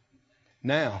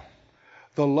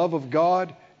 the love of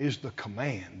God is the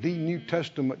command, the New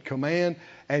Testament command,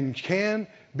 and can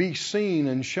be seen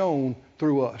and shown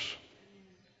through us.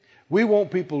 We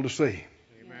want people to see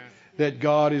that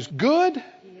God is good,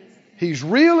 He's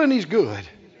real and He's good,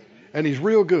 and He's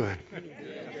real good.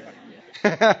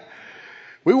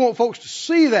 We want folks to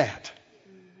see that,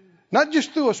 not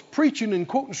just through us preaching and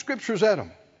quoting scriptures at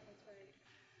them.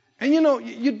 And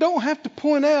you don't have to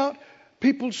point out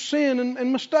people's sin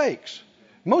and mistakes.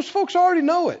 Most folks already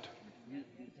know it.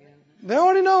 They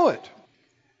already know it.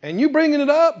 And you bringing it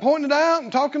up, pointing it out,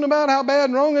 and talking about how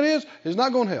bad and wrong it is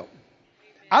not going to help.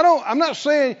 I'm not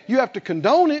saying you have to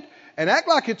condone it and act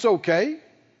like it's okay.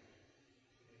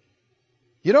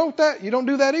 You don't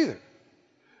do that either.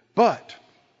 But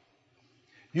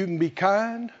you can be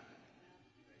kind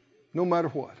no matter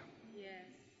what.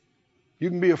 You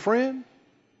can be a friend,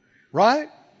 right?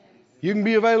 You can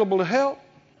be available to help.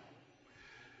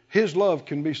 His love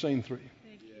can be seen through you.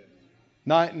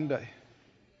 Night and day.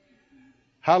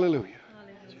 Hallelujah.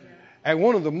 And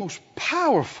one of the most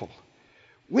powerful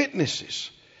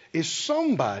witnesses is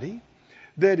somebody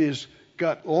that has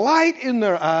got light in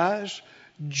their eyes,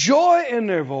 joy in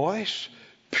their voice,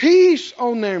 peace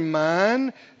on their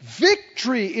mind,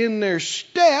 victory in their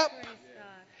step,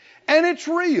 and it's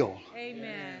real.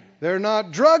 Amen. They're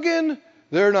not drugging,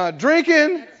 they're not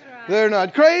drinking, they're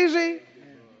not crazy.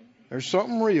 There's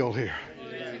something real here.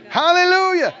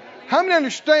 Hallelujah. How many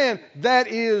understand that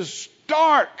is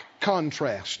stark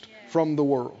contrast from the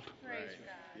world?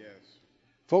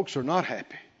 Folks are not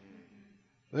happy.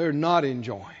 They're not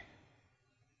enjoying.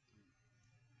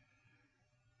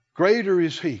 Greater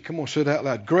is He. Come on, say it out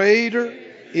loud. Greater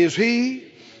is He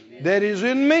that is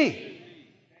in me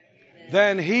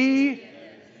than he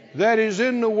that is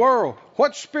in the world.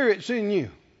 What spirit's in you?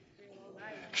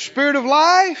 Spirit of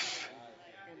life.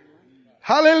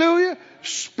 Hallelujah.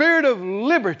 Spirit of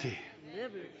liberty.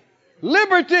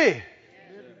 Liberty.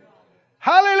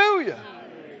 Hallelujah.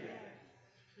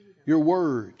 Your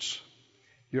words,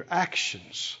 your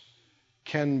actions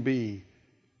can be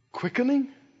quickening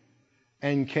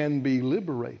and can be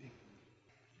liberating.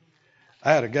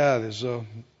 I had a guy that's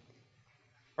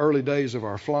early days of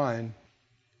our flying.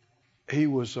 He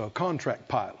was a contract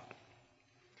pilot.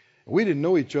 We didn't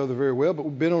know each other very well, but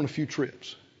we'd been on a few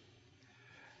trips.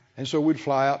 And so we'd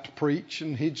fly out to preach,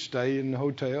 and he'd stay in the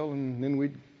hotel, and then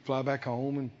we'd fly back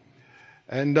home.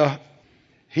 And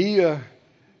he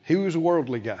was a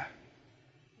worldly guy.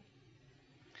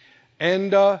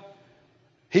 And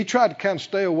he tried to kind of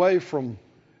stay away from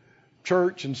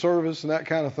church and service and that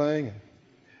kind of thing. And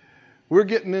we're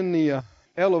getting in the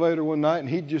elevator one night, and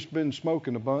he'd just been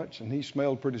smoking a bunch, and he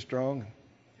smelled pretty strong.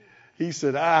 He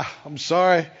said, I'm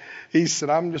sorry. He said,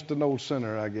 I'm just an old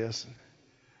sinner, I guess.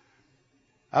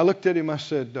 I looked at him, I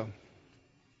said,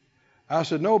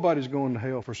 nobody's going to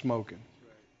hell for smoking.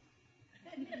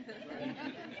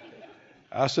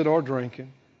 I said, or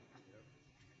drinking,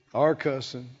 or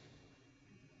cussing.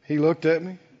 He looked at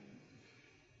me.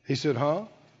 He said, huh?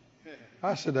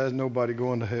 I said, there's nobody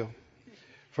going to hell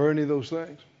for any of those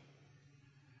things.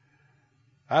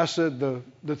 I said,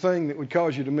 the thing that would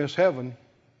cause you to miss heaven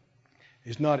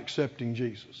is not accepting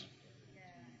Jesus.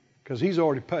 Because He's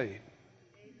already paid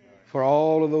for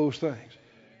all of those things.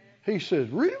 He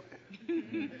said, really?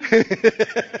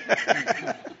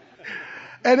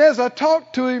 And as I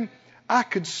talked to him, I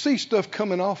could see stuff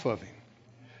coming off of him.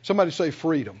 Somebody say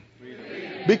freedom.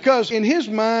 Because in his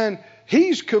mind,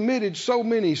 he's committed so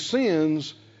many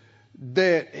sins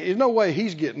that there's no way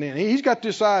he's getting in. He's got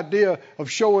this idea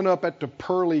of showing up at the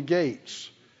pearly gates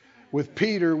with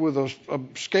Peter with a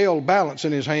scale balance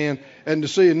in his hand and to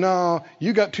see, no,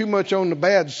 you got too much on the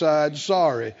bad side.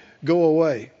 Sorry, go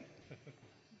away.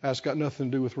 That's got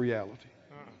nothing to do with reality.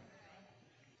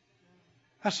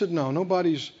 I said, no,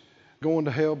 nobody's going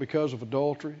to hell because of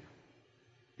adultery,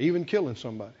 even killing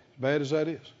somebody, as bad as that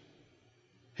is.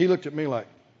 He looked at me like,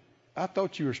 I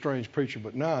thought you were a strange preacher,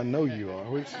 but now I know you are.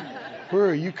 Where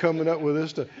are you coming up with this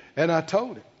stuff? And I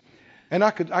told him. And I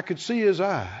could see his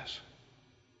eyes.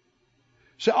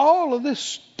 See, all of this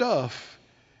stuff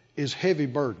is heavy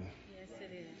burden. Yes,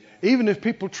 it is. Even if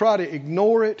people try to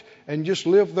ignore it and just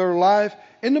live their life,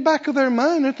 in the back of their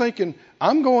mind they're thinking,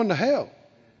 I'm going to hell.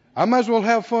 I might as well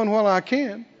have fun while I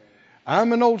can.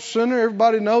 I'm an old sinner.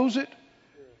 Everybody knows it.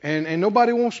 And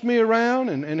nobody wants me around.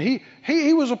 And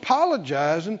he was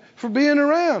apologizing for being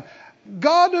around.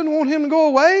 God doesn't want him to go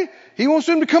away. He wants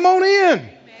him to come on in. Amen.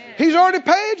 He's already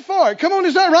paid for it. Come on,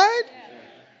 is that right? Yeah.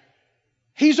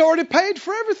 He's already paid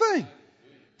for everything.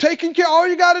 Taking care. All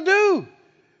you got to do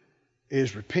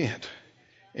is repent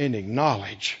and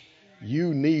acknowledge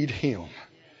you need him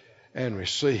and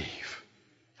receive.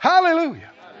 Hallelujah.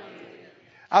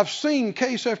 I've seen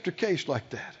case after case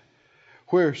like that,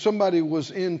 where somebody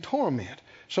was in torment,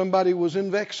 somebody was in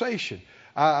vexation.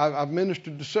 I've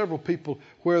ministered to several people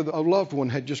where a loved one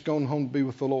had just gone home to be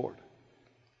with the Lord,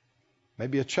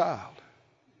 maybe a child,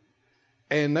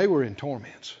 and they were in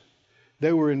torments.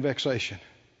 They were in vexation,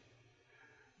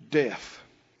 death,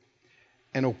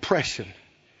 and oppression,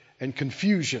 and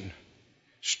confusion,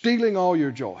 stealing all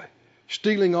your joy,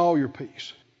 stealing all your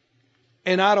peace.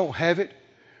 And I don't have it.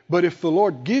 But if the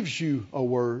Lord gives you a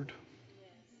word,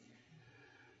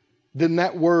 then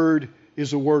that word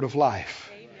is a word of life.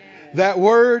 Amen. That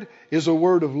word is a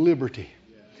word of liberty.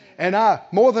 And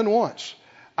more than once,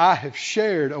 I have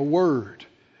shared a word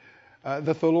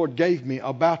that the Lord gave me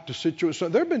about the situation. So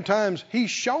there have been times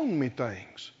He's shown me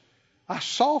things. I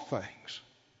saw things.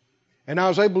 And I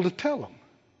was able to tell them.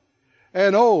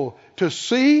 And to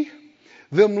see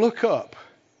them look up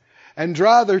and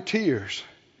dry their tears.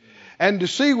 And to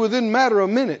see within a matter of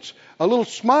minutes, a little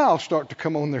smile start to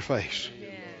come on their face.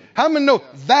 Amen. How many know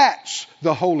that's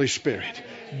the Holy Spirit?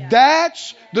 Yeah.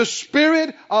 That's the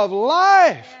Spirit of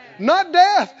life, not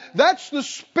death. That's the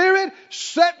Spirit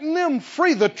setting them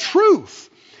free, the truth,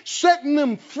 setting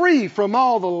them free from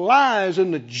all the lies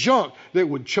and the junk that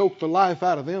would choke the life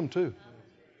out of them too.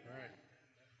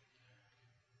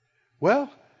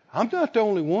 Well, I'm not the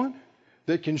only one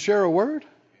that can share a word.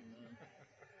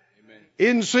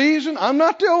 In season, I'm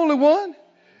not the only one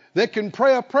that can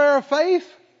pray a prayer of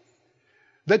faith,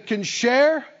 that can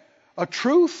share a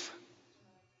truth.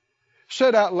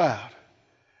 Said out loud,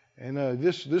 and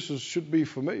this should be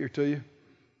familiar to you.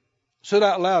 Said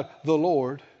out loud, the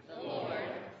Lord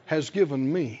has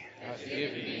given me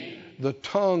the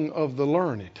tongue of the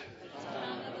learned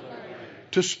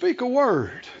to speak a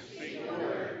word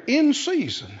in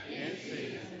season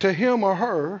to him or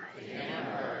her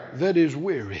that is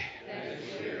weary.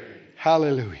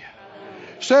 Hallelujah.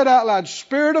 Said out loud,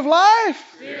 Spirit of life,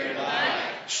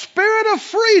 Spirit of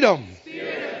freedom,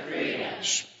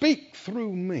 speak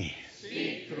through me.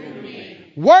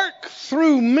 Work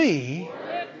through me.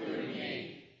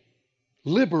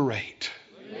 Liberate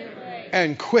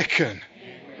and quicken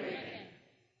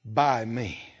by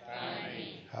me.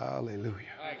 Hallelujah.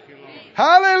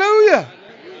 Hallelujah.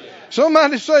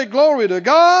 Somebody say glory to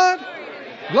God.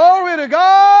 Glory to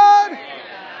God.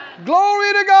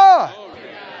 Glory to God.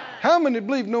 How many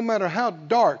believe no matter how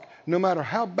dark, no matter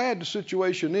how bad the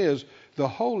situation is, the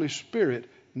Holy Spirit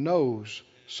knows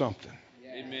something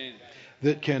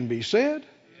that can be said,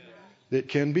 that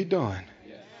can be done,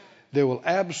 that will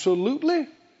absolutely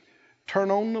turn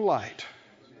on the light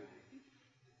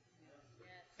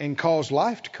and cause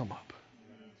life to come up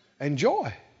and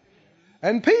joy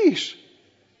and peace.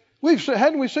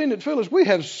 Hadn't we seen it, Phyllis? We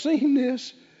have seen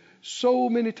this so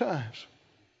many times.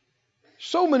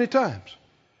 So many times.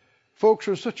 Folks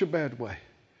are in such a bad way.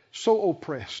 So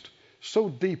oppressed. So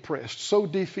depressed. So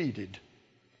defeated.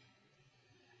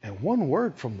 And one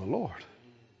word from the Lord.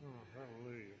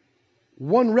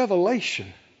 One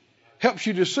revelation helps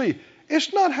you to see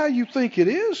it's not how you think it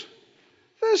is.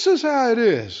 This is how it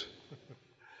is.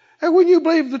 And when you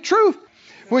believe the truth,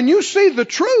 when you see the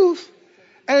truth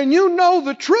and you know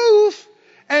the truth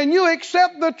and you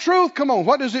accept the truth, come on,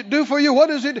 what does it do for you? What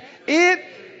does it? It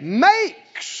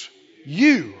makes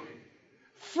you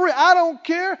free. I don't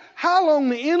care how long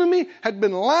the enemy had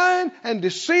been lying and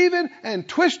deceiving and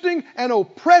twisting and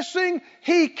oppressing.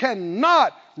 He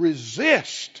cannot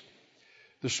resist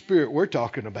the Spirit we're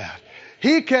talking about.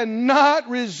 He cannot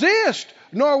resist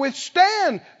nor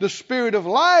withstand the Spirit of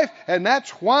life, and that's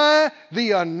why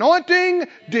the anointing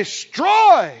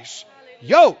destroys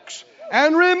yokes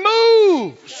and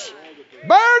removes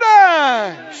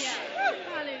burdens.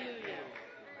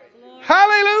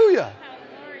 Hallelujah.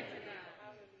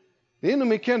 The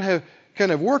enemy can have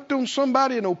worked on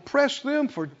somebody and oppressed them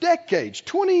for decades,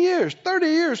 20 years, 30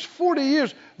 years, 40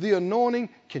 years. The anointing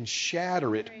can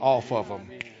shatter it off of them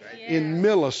in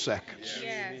milliseconds.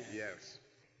 Yes.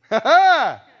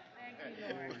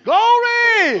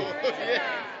 Glory!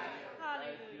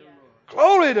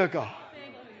 Glory to God.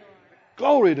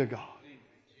 Glory to God.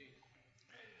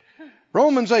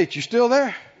 Romans 8, you still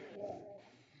there?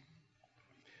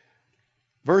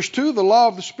 Verse 2, the law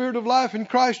of the Spirit of life in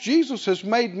Christ Jesus has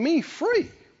made me free.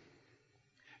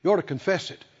 You ought to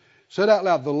confess it. Say it out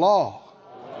loud. The law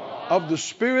of the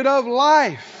Spirit of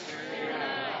life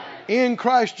in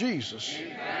Christ Jesus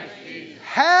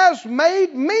has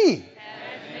made me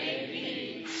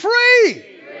free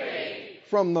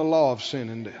from the law of sin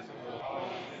and death.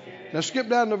 Now skip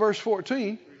down to verse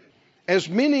 14. As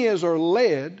many as are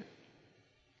led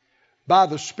by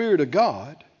the Spirit of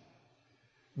God,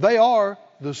 they are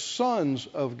the sons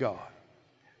of God.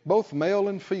 Both male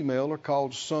and female are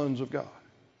called sons of God.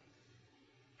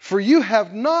 For you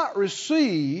have not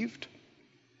received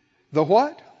the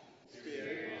what?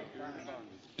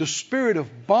 The spirit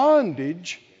of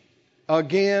bondage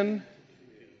again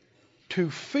to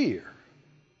fear.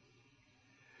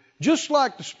 Just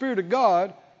like the Spirit of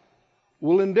God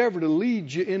will endeavor to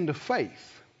lead you into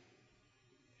faith,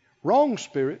 wrong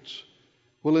spirits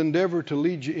will endeavor to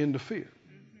lead you into fear.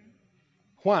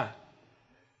 Why?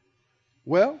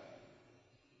 Well,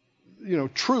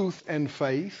 truth and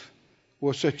faith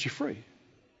will set you free.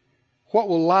 What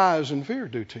will lies and fear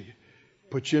do to you?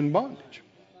 Put you in bondage.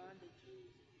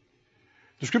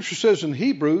 The Scripture says in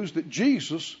Hebrews that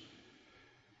Jesus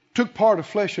took part of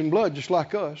flesh and blood just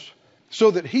like us,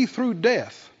 so that He through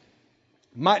death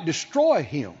might destroy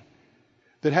him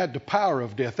that had the power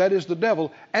of death, that is the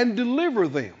devil, and deliver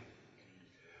them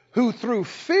who through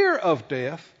fear of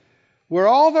death were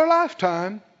all their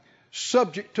lifetime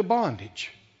subject to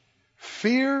bondage.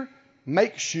 Fear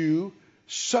makes you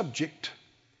subject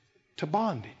to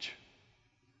bondage.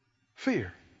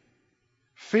 Fear.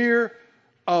 Fear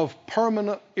of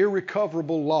permanent,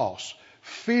 irrecoverable loss.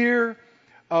 Fear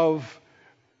of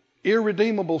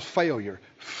irredeemable failure.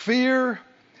 Fear,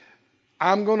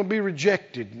 I'm going to be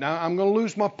rejected. Now I'm going to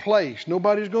lose my place.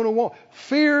 Nobody's going to want.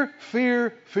 Fear,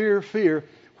 fear, fear, fear.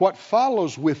 What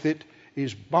follows with it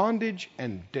is bondage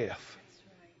and death.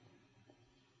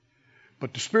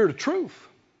 But the Spirit of truth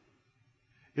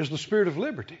is the Spirit of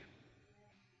liberty.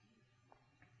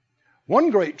 One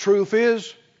great truth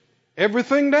is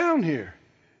everything down here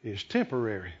is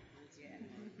temporary.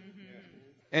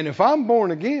 And if I'm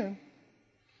born again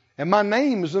and my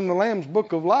name is in the Lamb's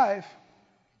Book of Life,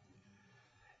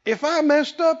 if I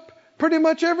messed up pretty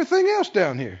much everything else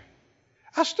down here,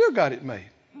 I still got it made.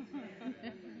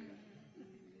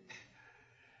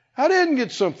 I didn't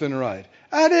get something right.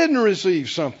 I didn't receive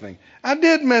something. I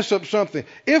did mess up something.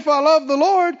 If I love the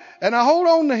Lord and I hold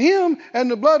on to Him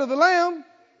and the blood of the Lamb,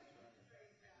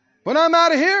 when I'm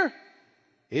out of here,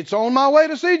 it's on my way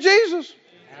to see Jesus.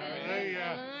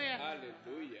 Hallelujah.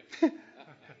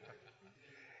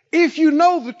 If you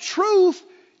know the truth,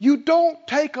 you don't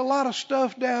take a lot of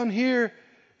stuff down here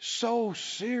so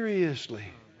seriously.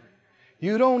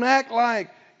 You don't act like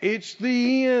it's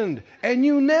the end. And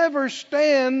you never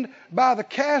stand by the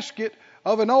casket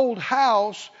of an old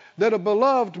house that a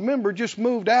beloved member just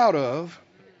moved out of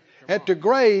at the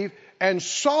grave and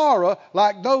sorrow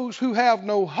like those who have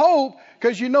no hope,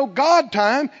 because you know God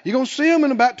time, you're going to see them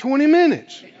in about 20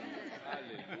 minutes.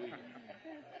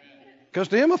 Because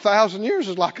to Him 1,000 years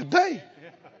is like a day.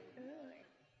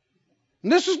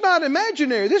 And this is not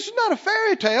imaginary. This is not a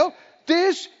fairy tale.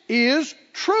 This is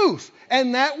truth.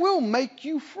 And that will make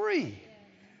you free.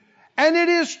 And it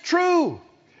is true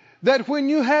that when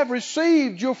you have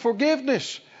received your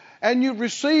forgiveness and you've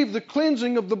received the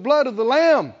cleansing of the blood of the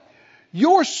Lamb,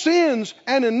 your sins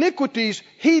and iniquities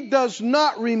He does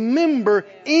not remember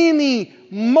any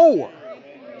more.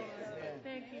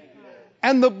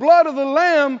 And the blood of the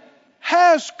Lamb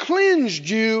has cleansed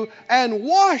you and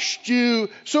washed you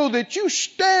so that you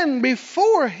stand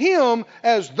before Him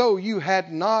as though you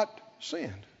had not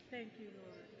sinned. Thank you,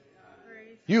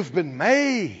 Lord. You've been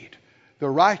made the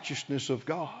righteousness of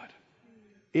God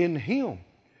in Him.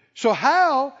 So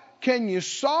how can you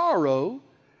sorrow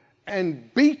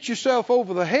and beat yourself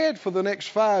over the head for the next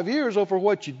 5 years over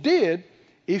what you did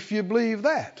if you believe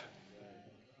that?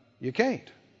 You can't.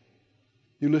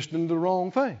 You're listening to the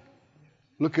wrong thing,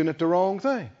 looking at the wrong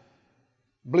thing,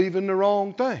 believing the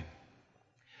wrong thing.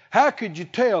 How could you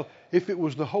tell if it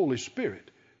was the Holy Spirit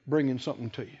bringing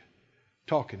something to you,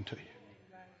 talking to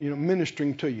you,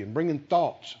 ministering to you and bringing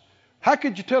thoughts? How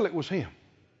could you tell it was Him?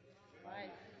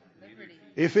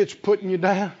 If it's putting you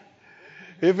down,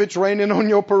 if it's raining on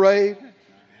your parade,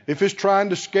 if it's trying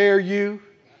to scare you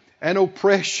and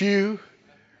oppress you,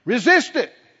 resist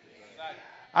it.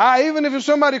 Even if it's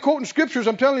somebody quoting scriptures,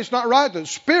 I'm telling you it's not right. The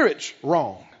Spirit's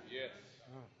wrong.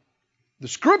 The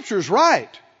Scripture's right.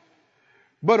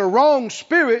 But a wrong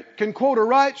spirit can quote a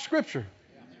right scripture.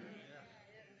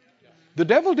 The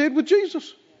devil did with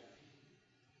Jesus.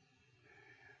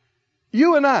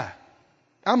 You and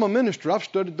I'm a minister. I've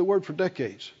studied the Word for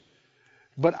decades.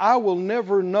 But I will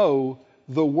never know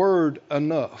the Word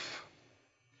enough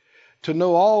to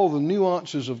know all the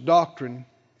nuances of doctrine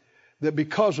that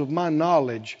because of my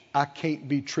knowledge, I can't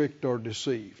be tricked or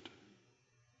deceived.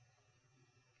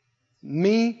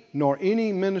 Me, nor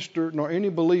any minister, nor any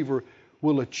believer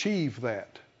will achieve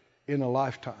that in a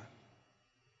lifetime.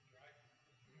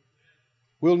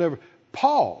 We'll never.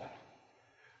 Paul,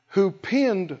 who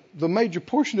penned the major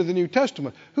portion of the New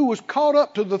Testament, who was caught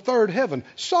up to the third heaven,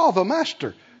 saw the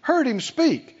Master, heard Him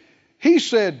speak. He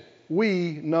said,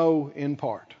 we know in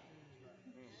part.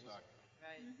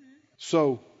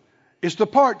 So, it's the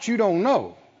part you don't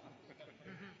know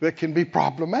that can be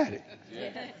problematic.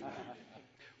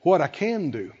 What I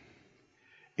can do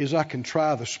is I can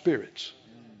try the spirits.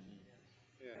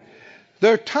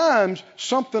 There are times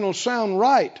something will sound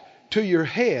right to your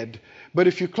head, but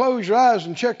if you close your eyes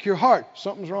and check your heart,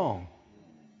 something's wrong.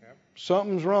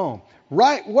 Something's wrong.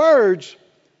 Right words,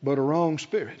 but a wrong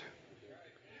spirit.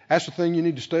 That's the thing you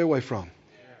need to stay away from.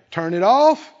 Turn it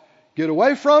off. Get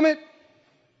away from it.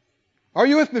 Are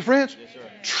you with me, friends? Yes, sir.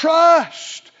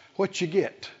 Trust what you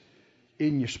get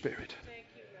in your spirit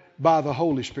by the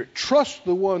Holy Spirit. Trust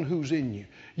the one who's in you.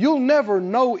 You'll never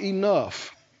know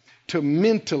enough to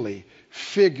mentally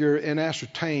figure and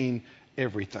ascertain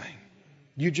everything.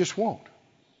 You just won't.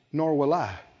 Nor will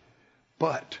I.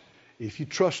 But if you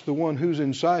trust the one who's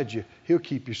inside you, He'll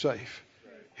keep you safe.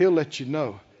 He'll let you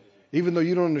know. Even though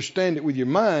you don't understand it with your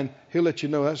mind, He'll let you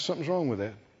know that something's wrong with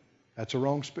that. That's a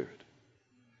wrong spirit.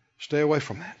 Stay away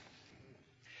from that.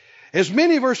 As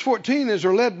many, verse 14, as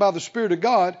are led by the Spirit of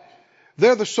God,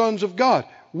 they're the sons of God.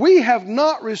 We have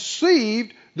not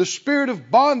received the spirit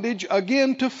of bondage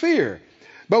again to fear,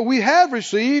 but we have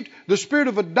received the spirit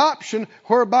of adoption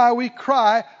whereby we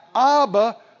cry,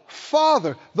 Abba,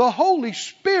 Father. The Holy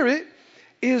Spirit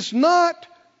is not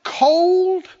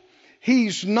cold.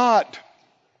 He's not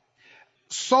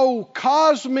so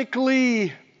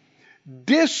cosmically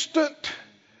distant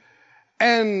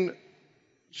and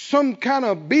some kind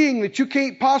of being that you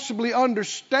can't possibly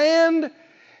understand.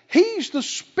 He's the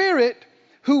Spirit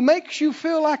who makes you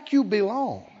feel like you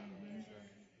belong.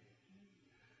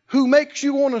 Who makes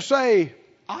you want to say,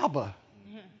 Abba,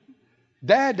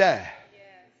 Dada,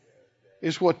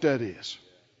 is what that is.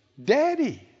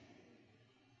 Daddy.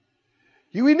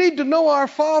 We need to know our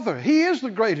Father. He is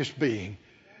the greatest being.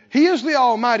 He is the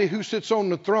Almighty who sits on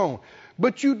the throne.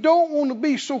 But you don't want to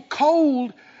be so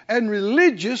cold and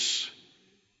religious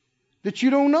that you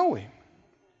don't know Him.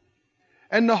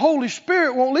 And the Holy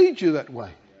Spirit won't lead you that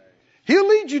way. He'll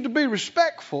lead you to be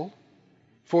respectful,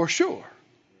 for sure.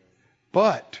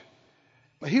 But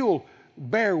He'll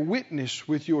bear witness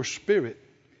with your spirit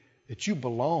that you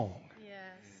belong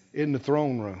in the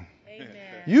throne room. Amen.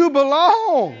 You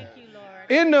belong Thank you,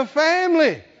 Lord. in the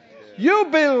family. You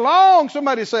belong.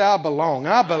 Somebody say, I belong.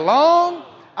 I belong.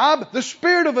 The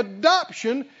spirit of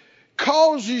adoption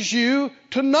causes you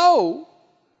to know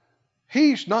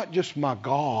He's not just my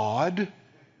God.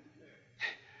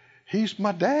 He's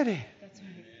my daddy.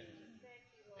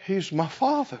 He's my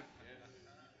Father.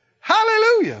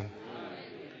 Hallelujah.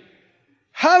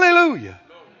 Hallelujah.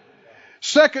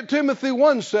 2 Timothy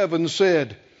 1:7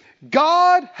 said,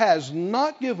 God has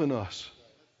not given us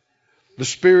the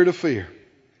spirit of fear.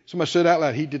 Somebody said out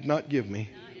loud, He did not give me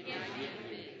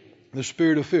the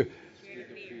spirit of fear.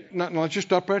 Now, let's just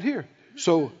stop right here.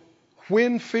 So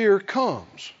when fear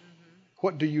comes,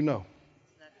 what do you know?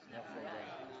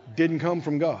 Didn't come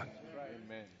from God.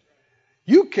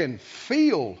 You can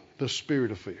feel the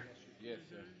spirit of fear.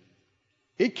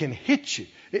 It can hit you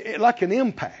like an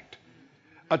impact.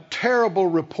 A terrible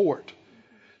report.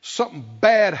 Something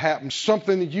bad happens.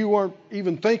 Something that you weren't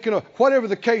even thinking of. Whatever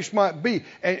the case might be.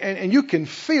 And you can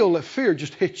feel that fear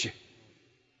just hit you.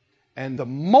 And the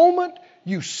moment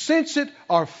you sense it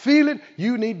or feel it,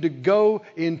 you need to go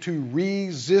into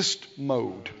resist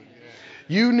mode.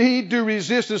 You need to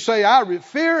resist and say,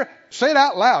 fear, say it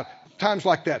out loud. Times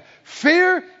like that.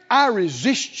 Fear, I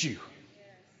resist you.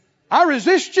 I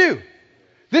resist you.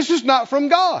 This is not from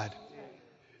God.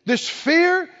 This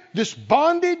fear, this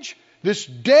bondage, this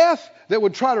death that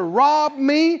would try to rob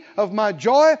me of my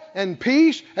joy and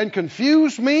peace and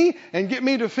confuse me and get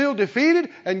me to feel defeated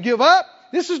and give up.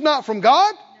 This is not from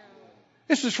God.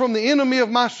 This is from the enemy of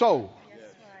my soul.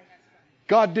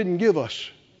 God didn't give us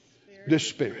this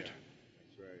spirit.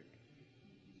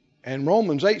 And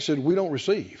Romans 8 said we don't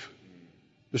receive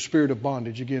the spirit of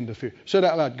bondage again to fear. Say it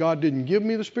out loud. God didn't give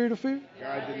me the spirit of fear.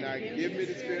 God did not give me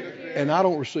the spirit of fear. And I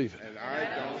don't receive it. And I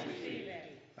don't receive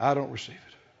it. I don't receive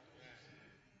it.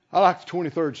 I like the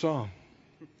 23rd Psalm.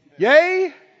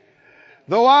 Yea,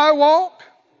 though I walk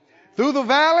through the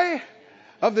valley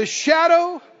of the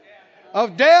shadow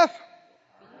of death.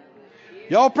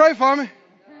 Y'all pray for me.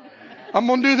 I'm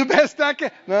going to do the best I can.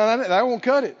 No, that won't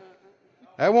cut it.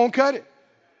 That won't cut it.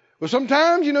 Well,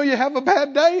 sometimes, you have a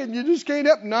bad day and you just can't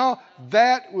help. No,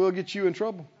 that will get you in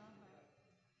trouble.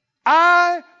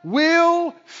 I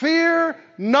will fear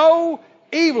no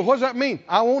evil. What does that mean?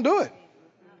 I won't do it.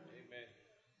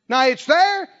 Now, it's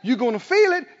there. You're going to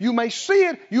feel it. You may see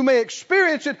it. You may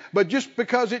experience it. But just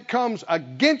because it comes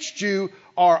against you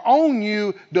or on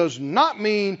you does not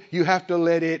mean you have to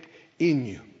let it in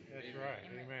you. That's right.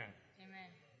 Amen.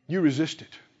 You resist it.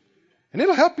 And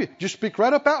it'll help you. Just speak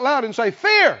right up out loud and say,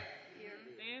 fear,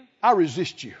 I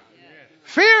resist you.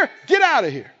 Fear, get out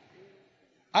of here.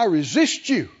 I resist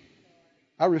you.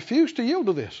 I refuse to yield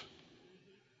to this.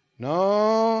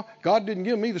 No, God didn't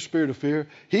give me the spirit of fear.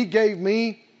 He gave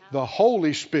me the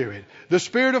Holy Spirit. The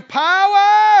spirit of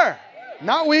power,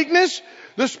 not weakness.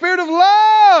 The spirit of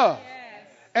love.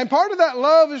 And part of that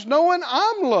love is knowing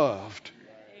I'm loved.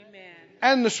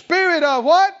 And the spirit of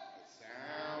what?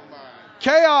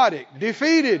 Chaotic,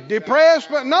 defeated, depressed,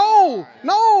 but no,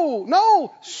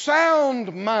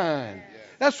 sound mind.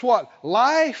 That's what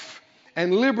life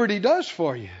and liberty does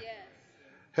for you.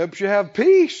 Helps you have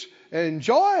peace and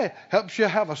joy. Helps you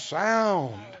have a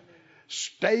sound,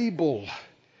 stable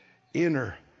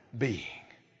inner being.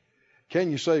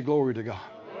 Can you say glory to God?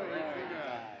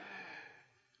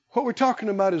 What we're talking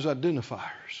about is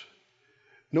identifiers.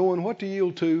 Knowing what to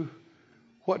yield to,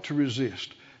 what to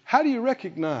resist. How do you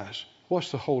recognize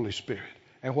what's the Holy Spirit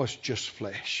and what's just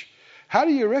flesh? How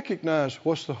do you recognize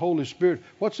what's the Holy Spirit?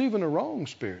 What's even a wrong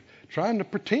spirit? Trying to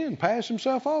pretend, pass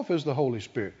himself off as the Holy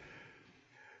Spirit.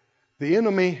 The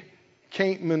enemy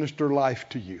can't minister life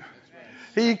to you.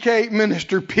 He can't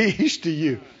minister peace to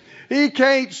you. He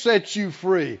can't set you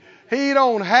free. He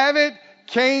don't have it,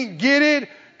 can't get it,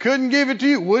 couldn't give it to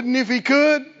you. Wouldn't if he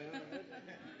could.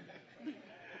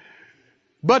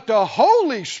 But the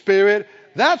Holy Spirit,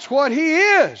 that's what he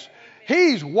is.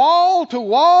 He's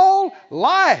wall-to-wall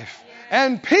life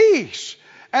and peace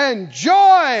and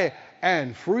joy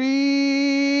and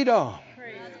freedom.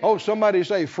 Oh, somebody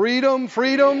say freedom,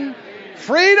 freedom,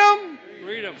 freedom,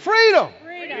 freedom, freedom.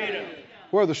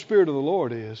 Where the Spirit of the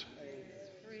Lord is,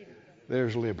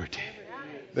 there's liberty.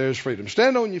 There's freedom.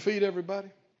 Stand on your feet, everybody.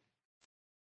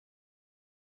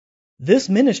 This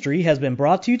ministry has been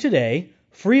brought to you today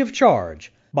free of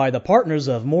charge by the partners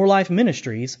of More Life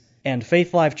Ministries and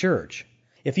Faith Life Church.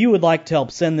 If you would like to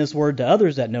help send this word to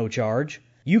others at no charge,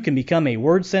 you can become a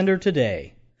word sender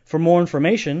today. For more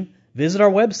information, visit our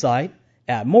website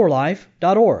at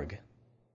morelife.org.